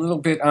back a little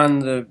bit on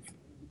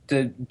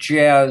the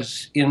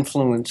jazz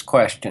influence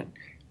question,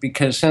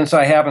 because since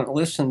I haven't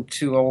listened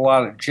to a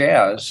lot of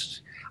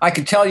jazz, I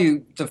could tell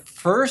you the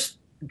first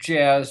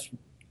jazz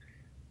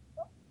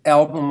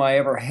album I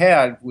ever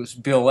had was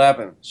Bill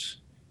Evans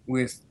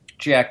with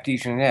Jack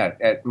DeJohnette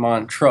at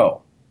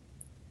Montreux.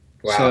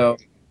 Wow. So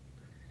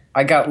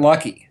I got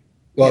lucky.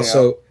 Well, you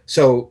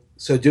know.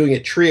 so doing a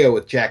trio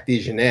with Jack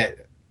DeJohnette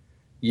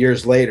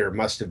years later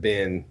must have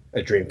been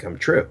a dream come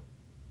true.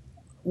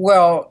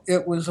 Well,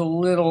 it was a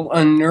little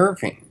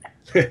unnerving.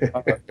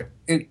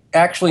 It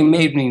actually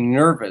made me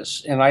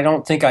nervous, and I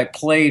don't think I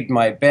played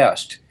my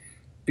best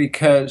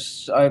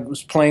because I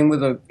was playing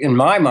with in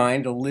my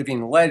mind, a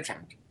living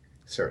legend.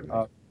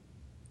 Certainly.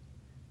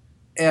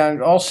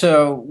 And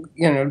also,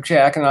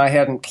 Jack and I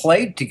hadn't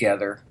played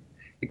together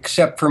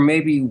except for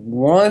maybe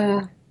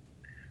one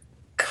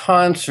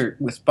concert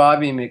with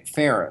Bobby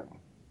McFerrin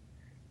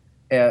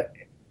at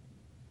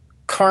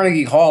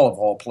Carnegie Hall, of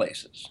all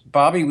places.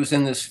 Bobby was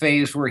in this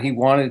phase where he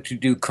wanted to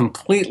do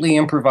completely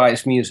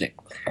improvised music.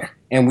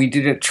 And we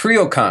did a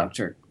trio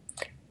concert.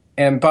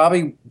 And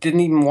Bobby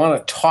didn't even want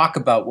to talk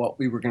about what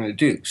we were going to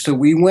do. So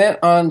we went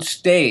on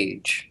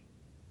stage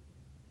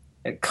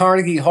at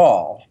Carnegie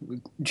Hall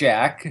with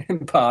Jack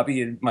and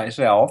Bobby and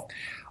myself,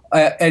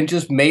 and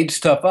just made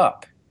stuff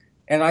up.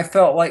 And I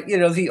felt like,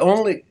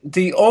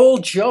 the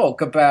old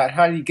joke about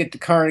how do you get to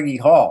Carnegie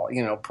Hall,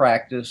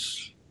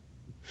 practice,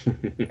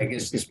 I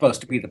guess it's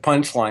supposed to be the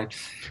punchline.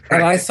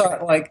 And I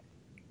thought, like,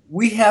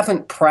 we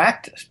haven't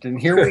practiced, and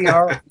here we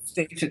are on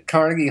stage at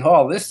Carnegie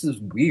Hall. This is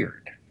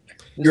weird.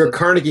 You're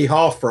Carnegie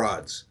Hall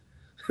frauds.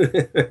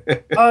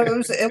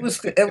 It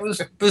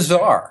was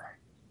bizarre.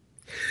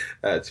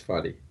 That's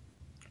funny.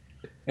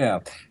 Yeah.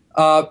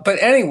 But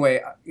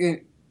anyway,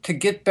 to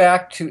get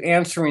back to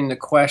answering the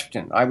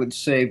question, I would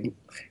say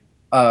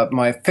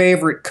my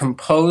favorite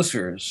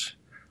composers,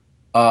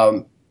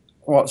 well,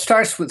 it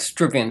starts with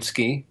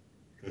Stravinsky,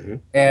 Mm-hmm.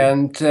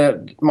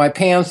 and my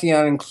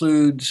pantheon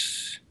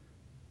includes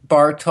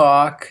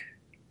Bartók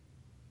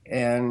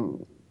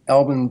and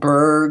Alban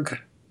Berg,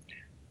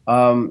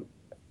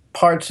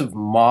 parts of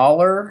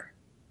Mahler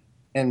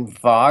and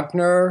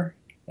Wagner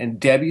and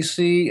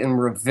Debussy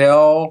and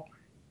Ravel.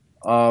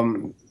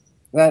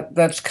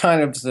 That's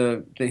kind of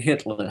the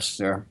hit list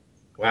there.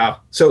 Wow.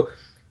 So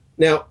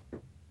now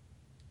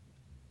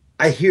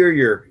I hear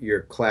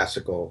your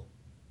classical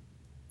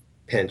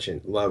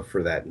penchant, love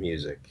for that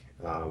music.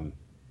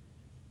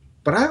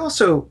 But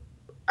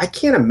I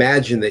can't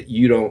imagine that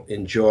you don't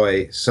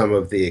enjoy some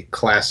of the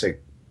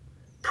classic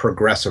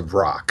progressive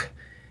rock.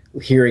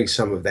 Hearing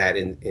some of that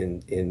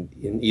in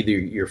either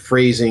your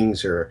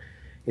phrasings or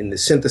in the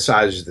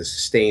synthesizers, the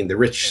sustain, the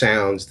rich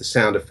sounds, the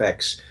sound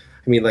effects.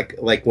 I mean,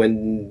 like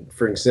when,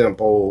 for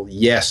example,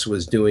 Yes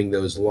was doing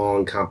those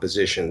long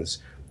compositions.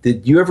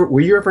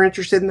 Were you ever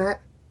interested in that?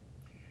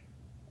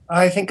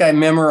 I think I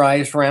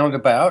memorized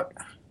Roundabout.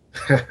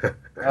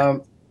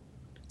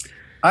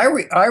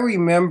 I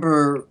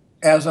remember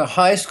as a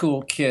high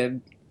school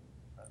kid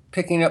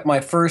picking up my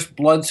first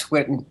Blood,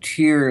 Sweat, and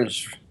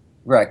Tears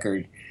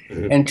record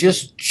and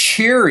just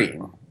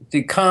cheering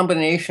the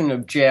combination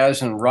of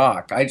jazz and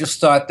rock. I just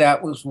thought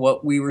that was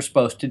what we were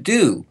supposed to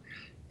do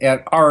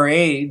at our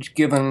age,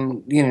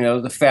 given,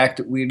 the fact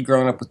that we had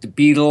grown up with the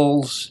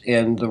Beatles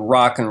and the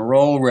rock and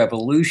roll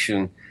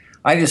revolution.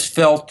 I just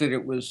felt that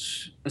it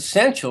was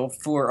essential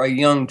for a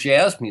young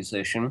jazz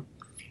musician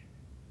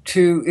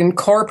to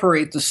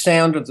incorporate the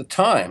sound of the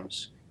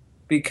times,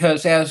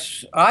 because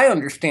as I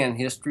understand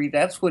history,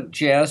 that's what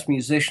jazz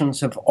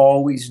musicians have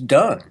always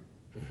done.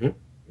 Mm-hmm.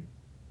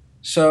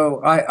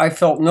 So I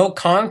felt no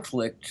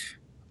conflict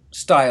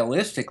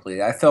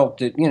stylistically. I felt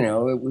that,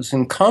 it was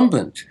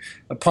incumbent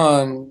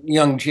upon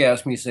young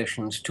jazz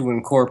musicians to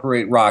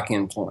incorporate rock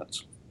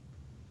influence.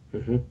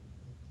 Hmm.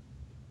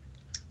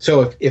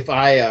 So if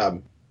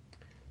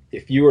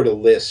you were to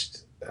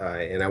list,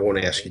 and I won't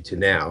ask you to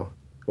now,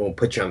 I won't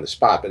put you on the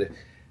spot, but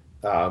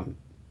um,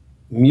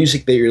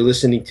 music that you're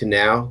listening to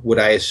now, would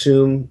I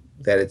assume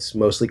that it's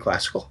mostly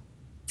classical?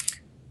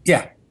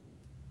 Yeah,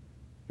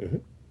 Hmm.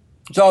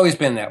 it's always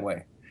been that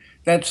way.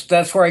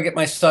 That's where I get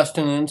my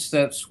sustenance.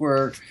 That's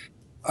where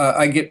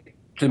I get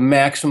the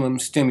maximum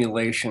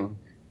stimulation.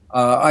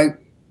 I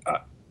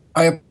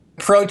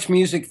approach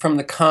music from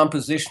the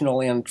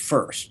compositional end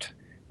first,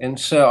 and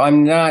so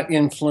I'm not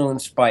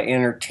influenced by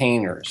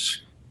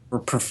entertainers or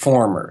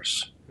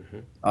performers.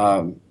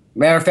 Hmm.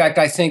 Matter of fact,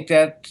 I think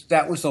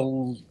that was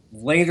a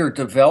later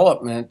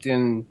development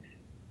in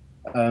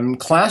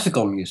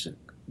classical music.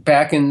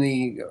 Back in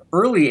the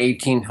early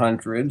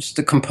 1800s,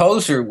 the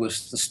composer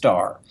was the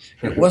star.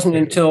 It wasn't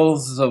until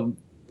the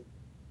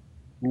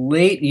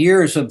late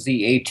years of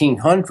the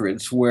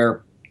 1800s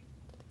where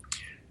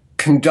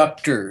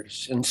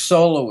conductors and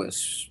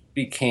soloists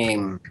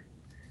became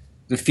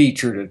the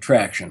featured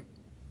attraction.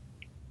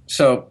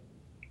 So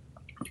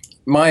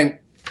my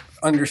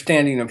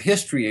understanding of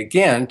history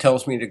again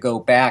tells me to go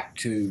back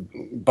to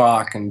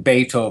Bach and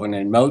Beethoven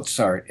and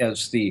Mozart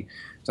as the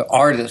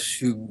artists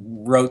who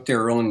wrote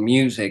their own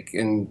music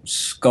and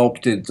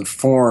sculpted the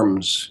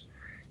forms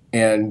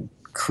and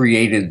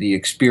created the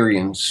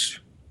experience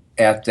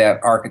at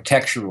that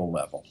architectural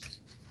level.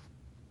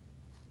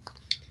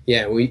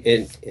 Yeah,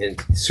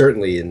 and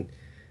certainly in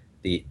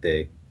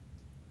the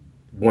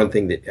one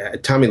thing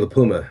that Tommy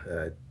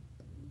LaPuma,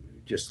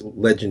 just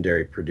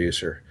legendary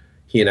producer,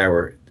 he and I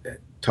were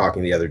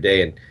talking the other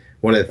day, and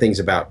one of the things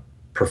about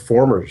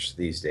performers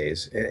these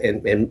days,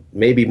 and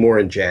maybe more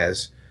in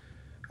jazz,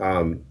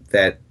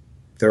 that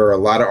there are a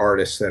lot of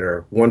artists that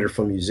are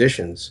wonderful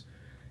musicians,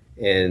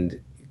 and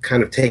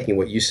kind of taking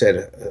what you said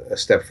a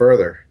step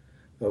further,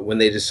 when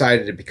they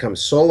decided to become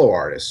solo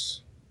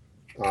artists,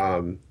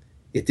 um,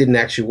 it didn't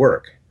actually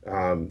work.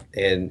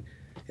 And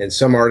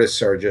some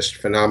artists are just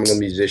phenomenal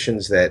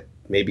musicians that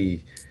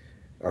maybe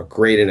are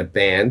great in a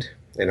band.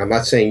 And I'm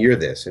not saying you're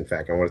this. In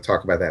fact, I want to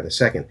talk about that in a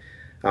second.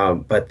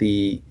 But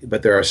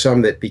there are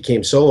some that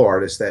became solo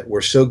artists that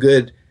were so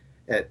good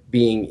at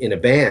being in a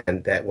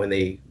band that when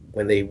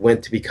they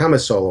went to become a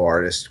solo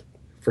artist,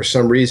 for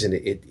some reason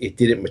it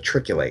didn't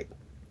matriculate.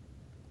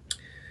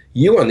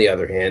 You, on the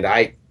other hand,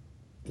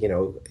 you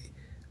know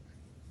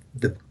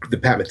the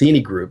Pat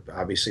Metheny group,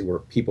 obviously, where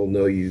people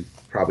know you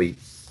probably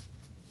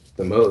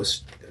the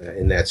most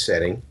in that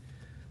setting,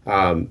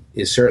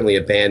 is certainly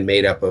a band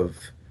made up of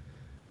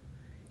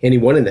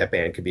anyone in that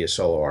band could be a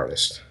solo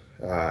artist.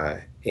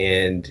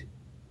 And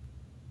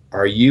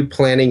are you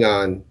planning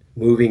on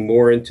moving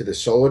more into the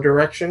solo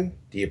direction?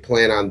 Do you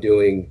plan on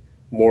doing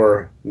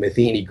more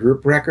Metheny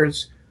group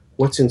records?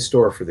 What's in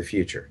store for the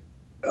future?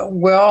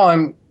 Well,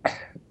 I'm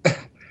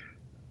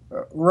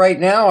right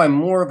now I'm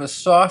more of a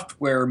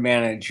software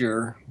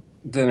manager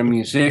than a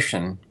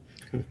musician.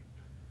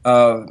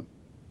 Uh,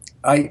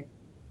 I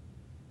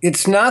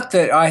it's not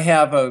that I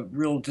have a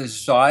real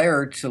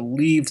desire to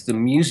leave the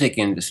music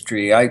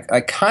industry. I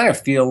kind of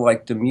feel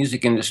like the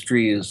music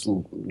industry has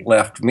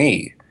left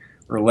me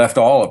or left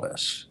all of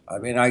us. I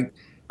mean,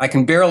 I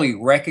can barely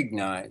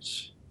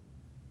recognize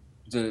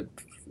the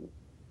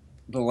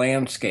the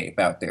landscape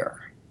out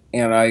there,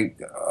 and I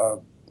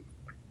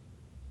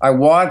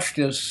watched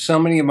as so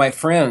many of my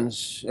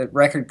friends at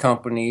record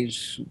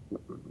companies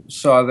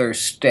saw their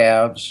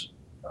staffs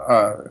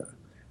uh,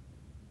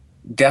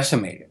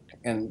 decimated.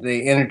 And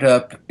they ended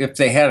up, if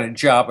they had a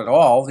job at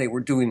all, they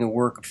were doing the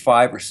work of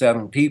 5 or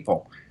 7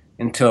 people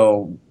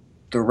until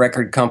the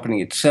record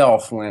company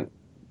itself went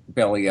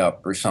belly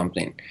up or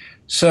something.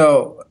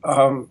 So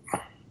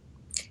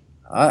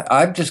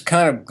I've just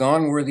kind of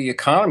gone where the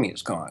economy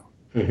has gone.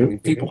 I Mm-hmm, mean,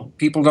 mm-hmm.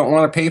 people don't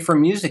want to pay for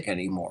music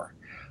anymore.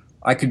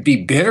 I could be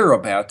bitter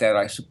about that,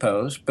 I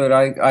suppose, but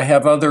I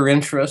have other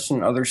interests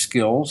and other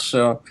skills,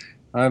 so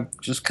I've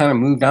just kind of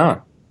moved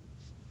on.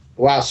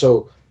 Wow.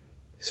 So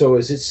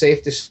is it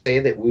safe to say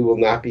that we will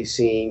not be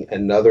seeing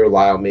another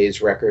Lyle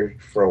Mays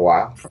record for a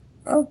while?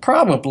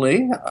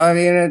 Probably. I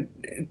mean,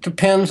 it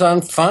depends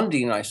on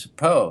funding, I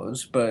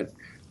suppose, but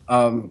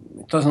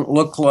it doesn't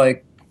look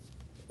like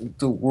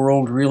the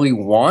world really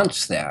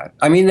wants that.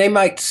 I mean, they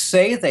might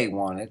say they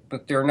want it,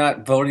 but they're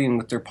not voting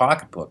with their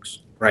pocketbooks.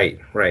 Right,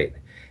 right.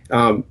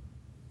 Um,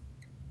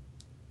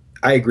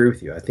 I agree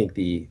with you. I think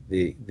the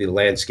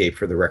landscape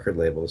for the record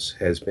labels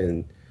has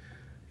been,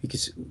 you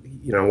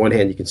can, on one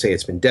hand, you can say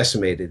it's been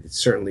decimated. It's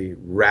certainly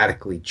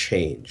radically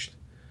changed.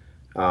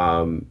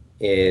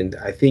 And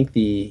I think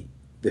the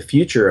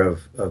future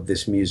of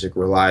this music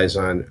relies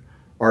on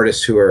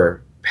artists who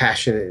are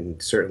passionate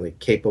and certainly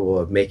capable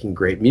of making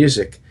great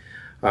music,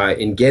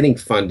 in getting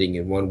funding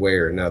in one way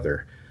or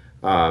another.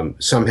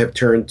 Some have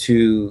turned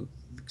to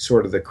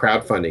sort of the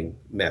crowdfunding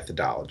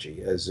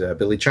methodology, as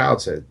Billy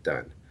Childs had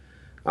done.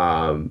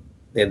 Um,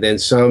 and then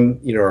some,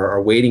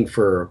 are waiting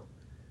for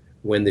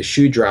when the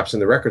shoe drops in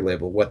the record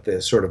label, what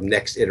the sort of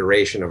next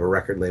iteration of a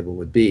record label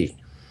would be.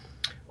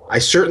 I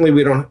certainly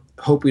we don't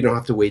hope we don't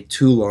have to wait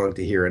too long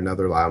to hear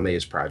another Lyle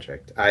Mays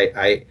project.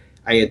 I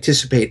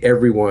anticipate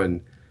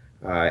everyone,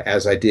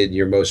 as I did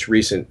your most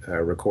recent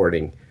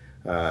recording,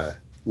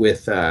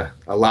 with a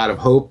lot of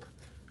hope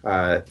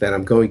that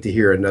I'm going to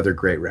hear another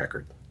great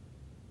record.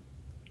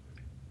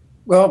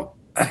 Well,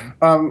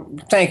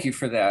 thank you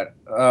for that.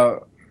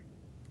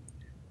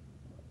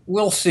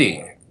 We'll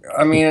see.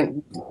 I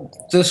mean,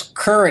 this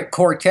current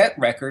quartet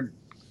record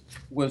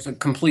was a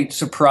complete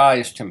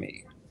surprise to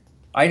me.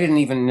 I didn't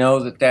even know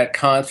that that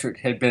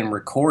concert had been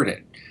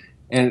recorded.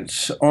 And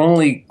it's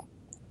only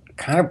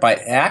kind of by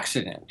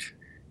accident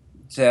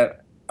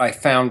that I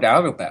found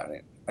out about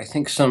it. I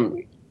think some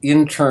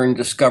intern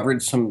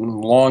discovered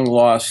some long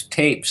lost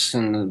tapes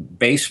in the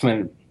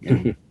basement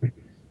in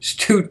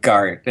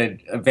Stuttgart that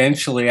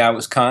eventually I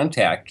was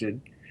contacted.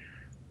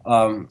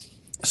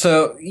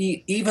 So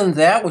even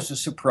that was a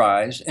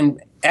surprise.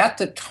 And at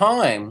the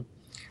time,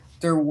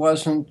 there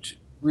wasn't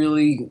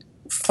really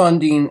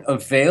funding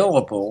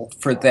available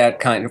for that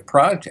kind of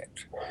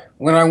project.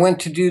 When I went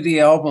to do the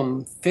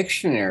album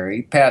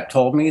Fictionary, Pat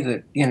told me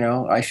that,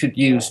 I should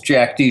use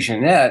Jack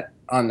DeJohnette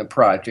on the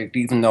project,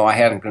 even though I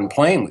hadn't been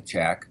playing with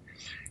Jack,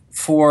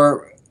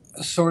 for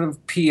sort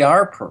of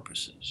PR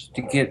purposes,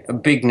 to get a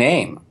big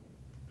name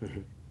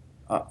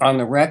on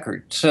the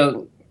record.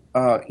 So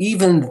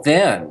even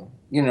then,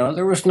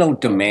 there was no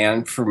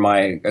demand for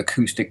my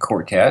acoustic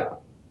quartet.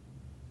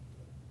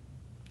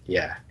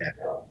 Yeah.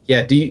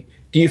 Yeah.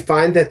 Do you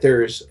find that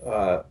there's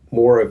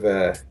more of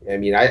a? I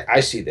mean, I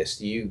see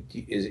this.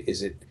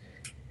 Is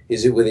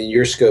it within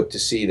your scope to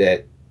see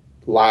that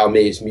Lyle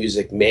Mays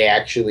music may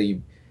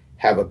actually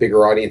have a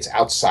bigger audience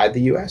outside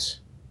the U.S.?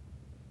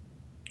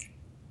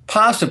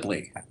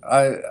 Possibly.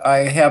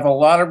 I have a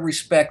lot of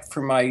respect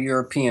for my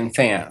European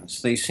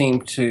fans. They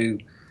seem to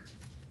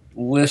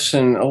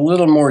listen a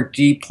little more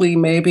deeply,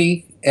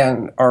 maybe,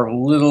 and are a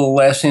little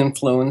less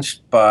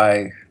influenced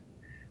by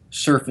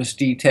surface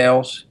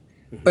details.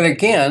 But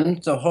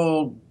again, the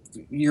whole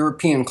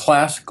European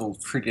classical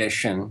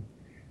tradition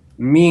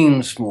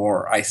means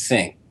more, I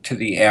think, to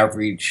the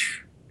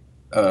average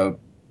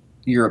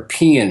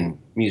European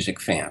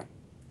music fan.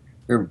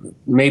 They're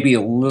maybe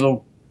a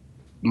little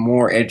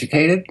more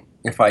educated,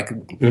 if I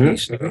could be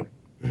so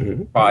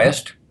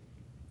biased.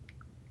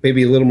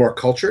 Maybe a little more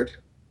cultured?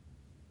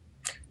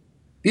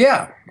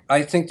 Yeah,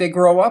 I think they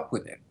grow up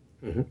with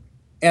it.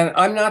 And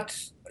I'm not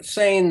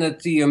saying that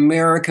the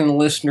American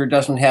listener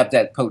doesn't have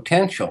that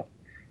potential,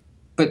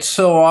 but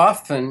so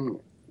often,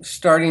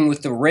 starting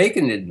with the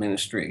Reagan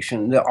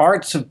administration, the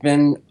arts have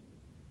been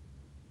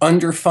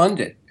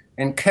underfunded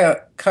and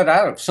cut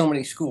out of so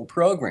many school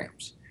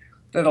programs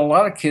that a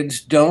lot of kids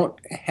don't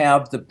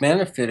have the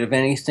benefit of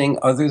anything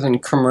other than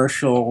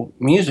commercial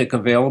music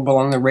available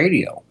on the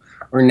radio,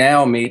 or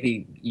now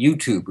maybe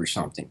YouTube or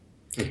something.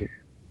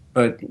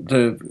 But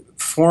the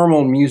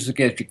formal music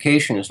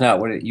education is not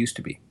what it used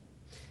to be.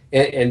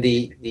 And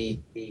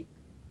the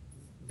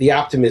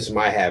optimism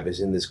I have is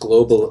in this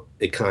global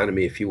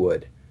economy, if you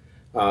would.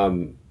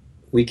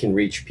 We can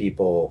reach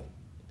people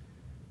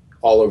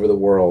all over the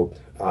world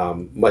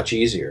much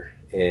easier.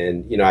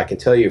 And, I can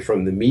tell you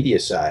from the media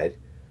side,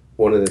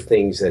 one of the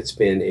things that's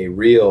been a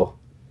real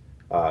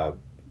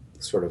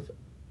sort of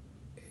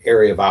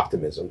area of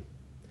optimism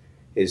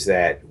is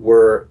that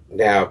we're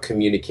now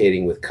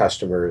communicating with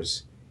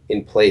customers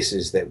in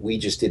places that we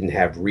just didn't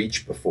have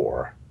reach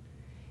before.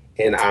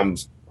 And I'm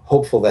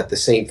hopeful that the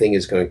same thing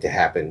is going to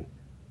happen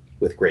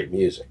with great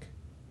music.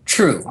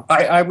 True.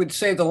 I would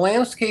say the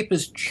landscape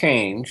has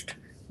changed.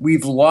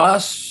 We've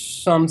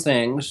lost some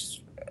things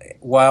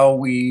while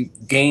we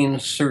gain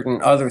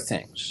certain other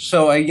things.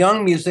 So a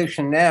young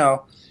musician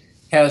now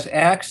has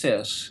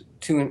access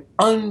to an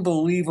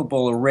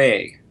unbelievable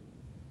array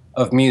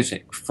of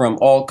music from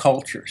all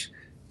cultures.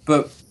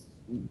 But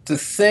the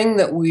thing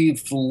that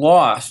we've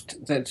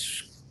lost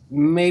that's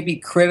maybe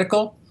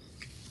critical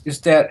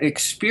is that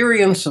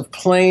experience of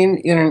playing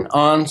in an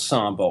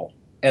ensemble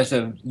as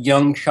a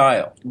young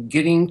child,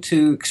 getting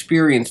to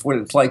experience what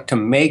it's like to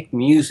make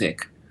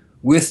music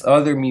with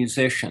other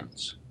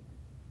musicians,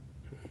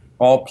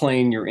 all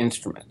playing your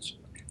instruments.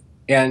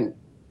 And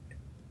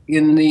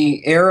in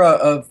the era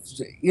of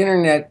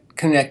internet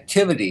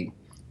connectivity,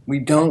 we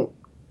don't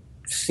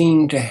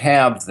seem to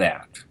have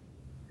that.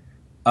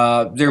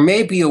 There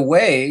may be a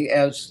way,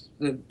 as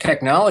the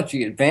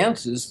technology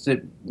advances,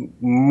 that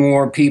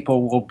more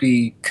people will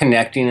be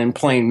connecting and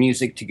playing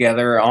music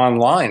together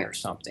online or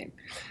something.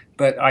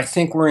 But I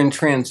think we're in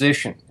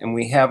transition, and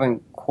we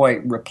haven't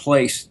quite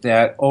replaced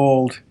that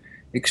old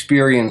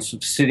experience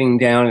of sitting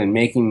down and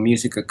making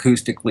music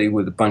acoustically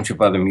with a bunch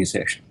of other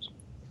musicians.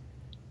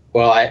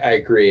 Well, I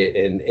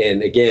agree.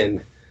 And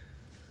again,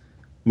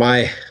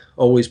 my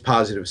always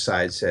positive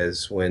side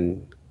says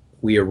when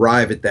we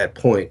arrive at that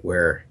point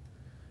where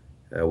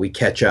we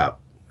catch up,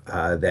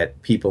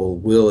 that people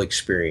will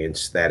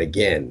experience that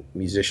again.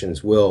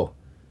 Musicians will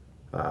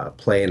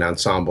play in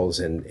ensembles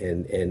and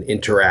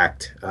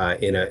interact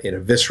in a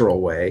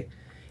visceral way,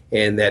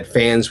 and that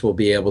fans will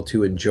be able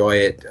to enjoy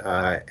it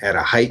at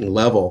a heightened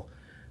level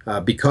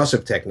because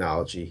of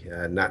technology,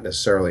 not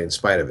necessarily in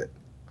spite of it.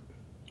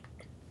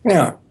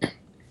 Yeah.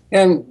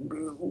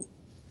 And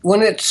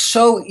when it's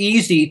so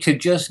easy to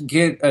just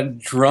get a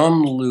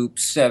drum loop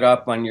set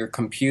up on your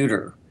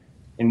computer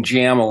and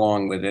jam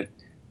along with it,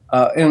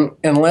 and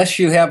unless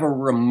you have a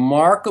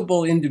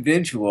remarkable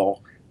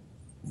individual,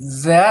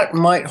 that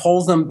might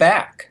hold them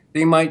back.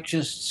 They might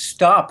just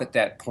stop at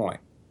that point,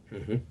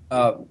 Mm-hmm.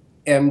 uh,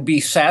 and be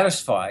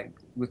satisfied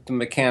with the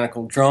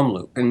mechanical drum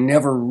loop and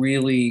never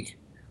really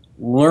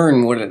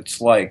learn what it's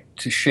like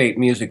to shape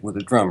music with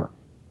a drummer.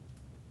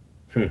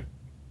 Hmm.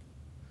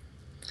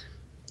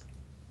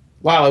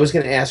 Wow, I was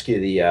going to ask you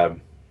the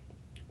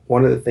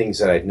one of the things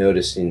that I've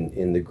noticed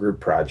in the group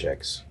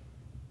projects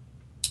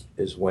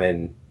is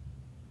when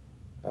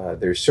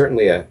there's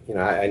certainly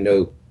I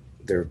know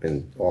there have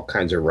been all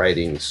kinds of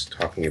writings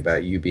talking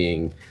about you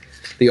being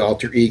the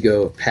alter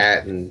ego of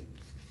Pat,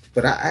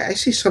 but I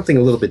see something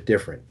a little bit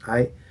different.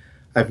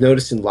 I've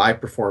noticed in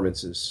live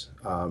performances,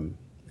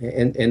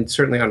 and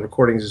certainly on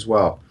recordings as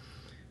well,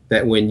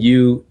 that when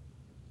you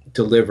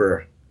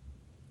deliver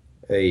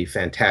a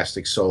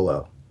fantastic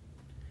solo,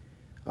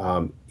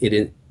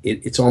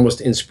 it's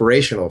almost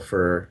inspirational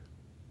for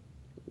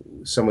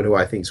someone who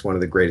I think is one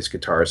of the greatest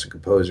guitarists and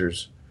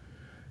composers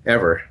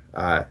ever,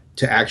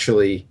 to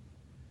actually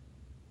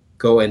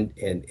go and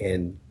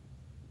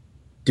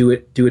do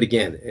it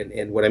again.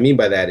 And what I mean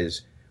by that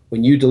is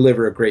when you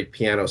deliver a great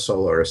piano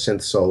solo or a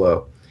synth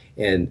solo,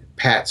 and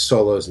Pat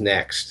solos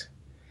next,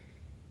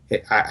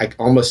 I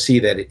almost see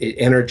that it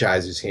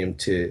energizes him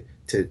to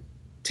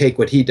take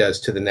what he does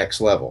to the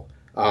next level.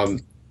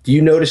 Do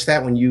you notice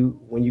that when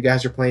you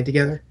guys are playing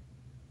together?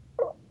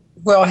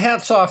 Well,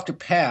 hats off to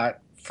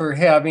Pat for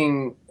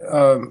having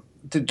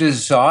the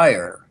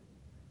desire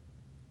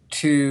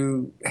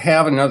to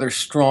have another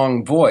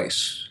strong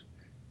voice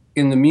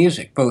in the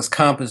music, both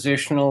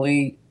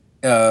compositionally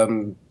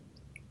and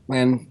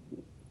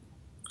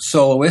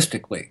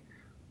soloistically.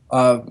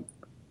 Uh,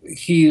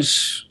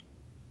 he's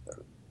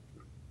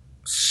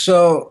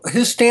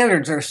his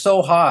standards are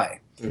so high,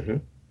 Mm-hmm.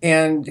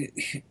 and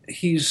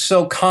he's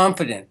so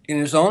confident in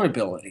his own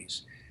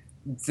abilities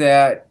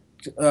that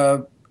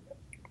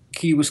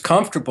he was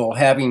comfortable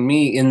having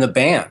me in the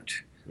band,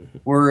 Mm-hmm.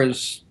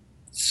 whereas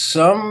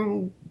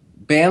some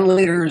band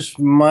leaders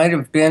might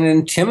have been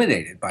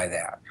intimidated by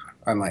that,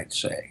 I might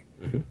say.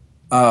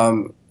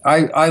 Mm-hmm.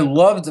 I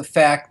love the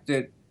fact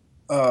that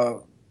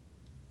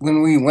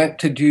when we went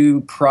to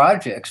do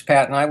projects,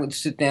 Pat and I would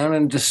sit down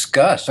and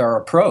discuss our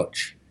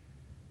approach.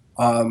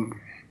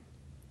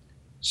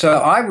 So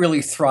I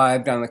really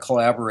thrived on the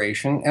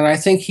collaboration, and I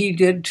think he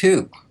did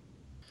too.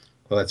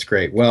 Well, that's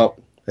great. Well,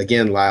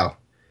 again, Lyle,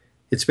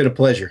 it's been a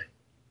pleasure.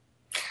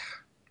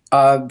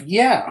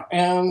 Yeah,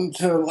 and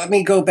let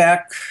me go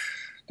back.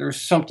 There's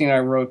something I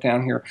wrote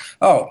down here.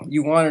 Oh,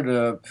 you wanted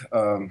a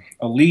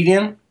lead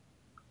in?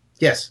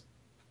 Yes.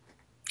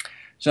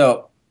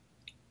 So,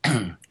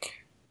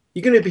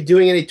 You going to be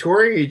doing any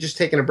touring, or are you just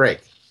taking a break?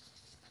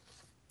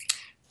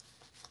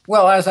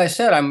 well, as I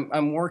said,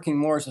 I'm working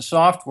more as a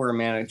software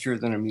manager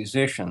than a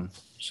musician.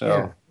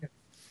 So Yeah.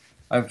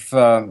 I'm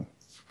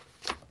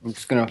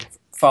just going to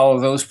follow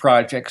those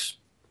projects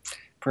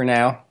for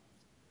now.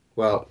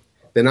 Well,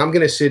 then I'm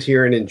going to sit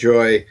here and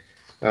enjoy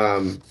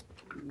um,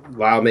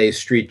 Lyle Mays'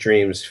 Street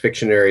Dreams,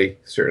 Fictionary,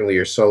 certainly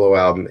your solo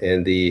album,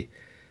 and the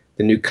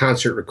new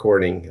concert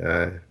recording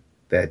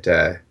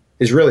that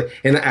is really,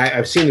 and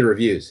I've seen the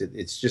reviews.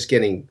 It's just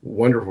getting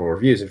wonderful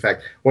reviews. In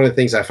fact, one of the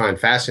things I find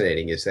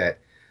fascinating is that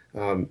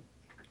um,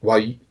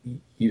 while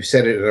you've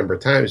said it a number of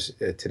times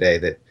today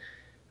that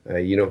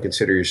you don't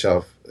consider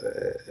yourself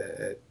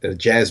a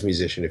jazz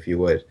musician, if you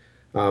would,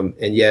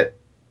 and yet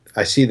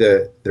I see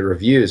the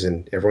reviews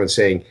and everyone's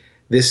saying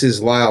this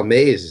is Lyle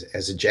Mays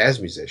as a jazz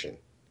musician.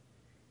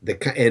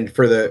 And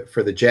for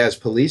the jazz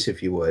police,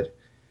 if you would,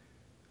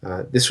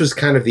 this was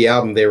kind of the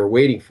album they were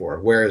waiting for.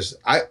 Whereas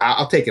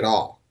I'll take it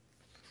all.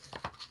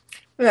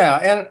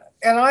 Yeah,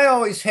 and I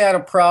always had a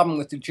problem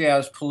with the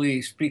Jazz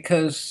Police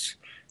because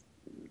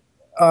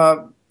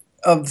uh,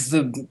 of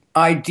the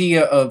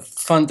idea of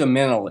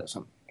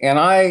fundamentalism. And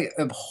I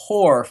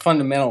abhor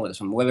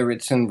fundamentalism, whether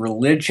it's in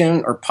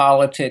religion or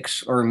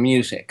politics or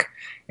music.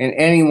 And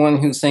anyone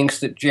who thinks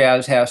that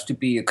jazz has to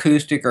be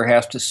acoustic or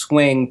has to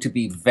swing to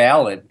be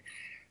valid,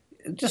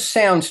 it just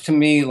sounds to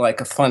me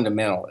like a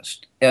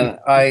fundamentalist. And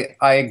I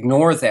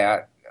ignore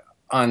that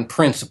on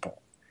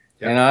principle.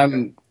 Yeah. And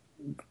I'm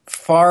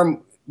far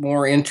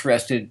more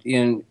interested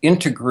in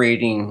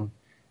integrating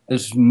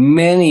as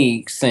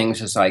many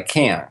things as I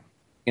can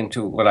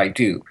into what I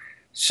do.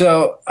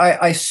 So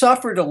I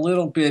suffered a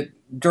little bit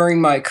during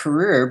my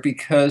career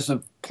because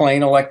of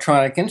playing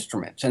electronic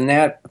instruments, and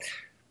that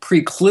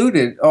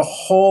precluded a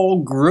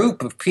whole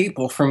group of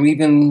people from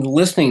even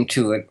listening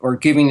to it or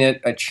giving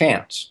it a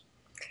chance.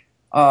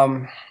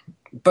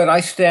 But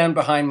I stand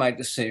behind my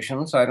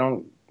decisions. I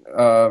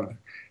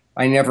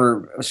I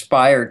never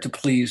aspired to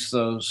please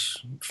those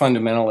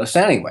fundamentalists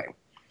anyway.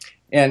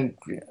 And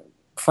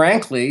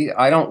frankly,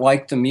 I don't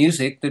like the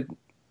music that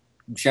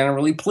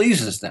generally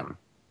pleases them.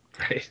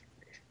 Right.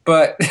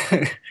 But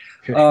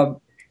uh,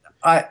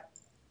 I,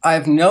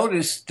 I've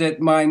noticed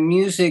that my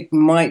music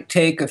might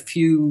take a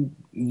few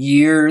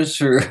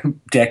years or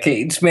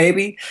decades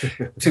maybe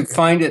to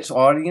find its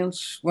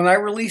audience. When I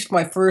released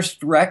my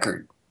first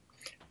record,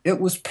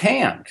 it was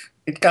panned.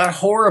 It got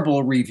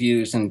horrible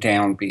reviews and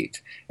downbeat.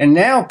 And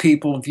now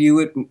people view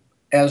it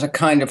as a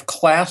kind of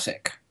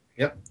classic.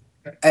 Yep.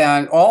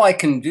 And all I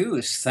can do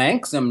is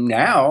thank them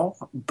now,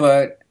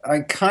 but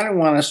I kind of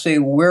want to say,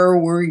 where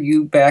were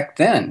you back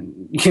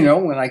then? You know,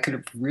 when I could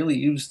have really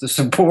used the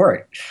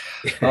support.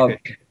 But,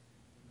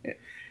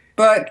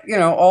 you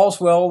know,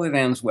 all's well that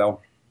ends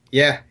well.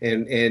 Yeah,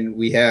 and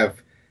we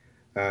have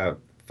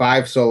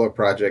 5 solo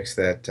projects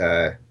that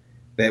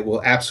that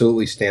will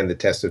absolutely stand the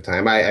test of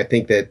time. I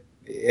think that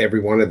every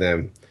one of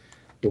them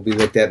will be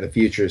looked at in the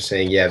future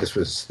saying, yeah, this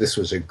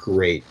was a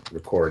great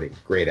recording,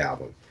 great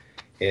album.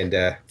 And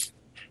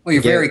well, you're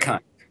again, very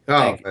kind.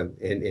 Oh,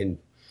 and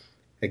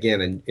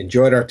again,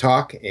 enjoyed our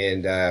talk.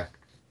 And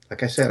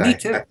like I said, Me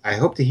too. I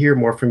hope to hear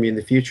more from you in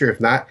the future. If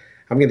not,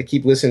 I'm going to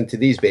keep listening to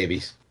these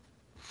babies.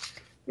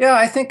 Yeah,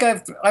 I think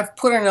I've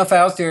put enough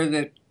out there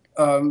that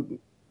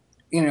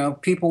you know,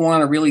 people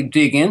want to really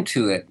dig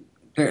into it.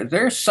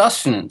 There's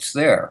sustenance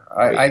there.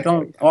 I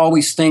don't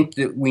always think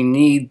that we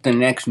need the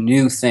next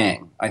new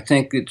thing. I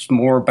think it's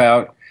more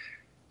about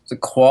the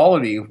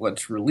quality of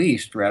what's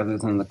released rather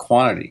than the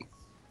quantity.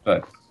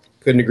 But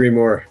couldn't agree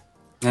more.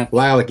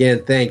 Lyle,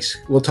 again, thanks.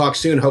 We'll talk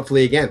soon,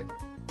 hopefully again.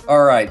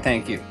 All right,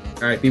 thank you.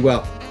 All right, be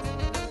well.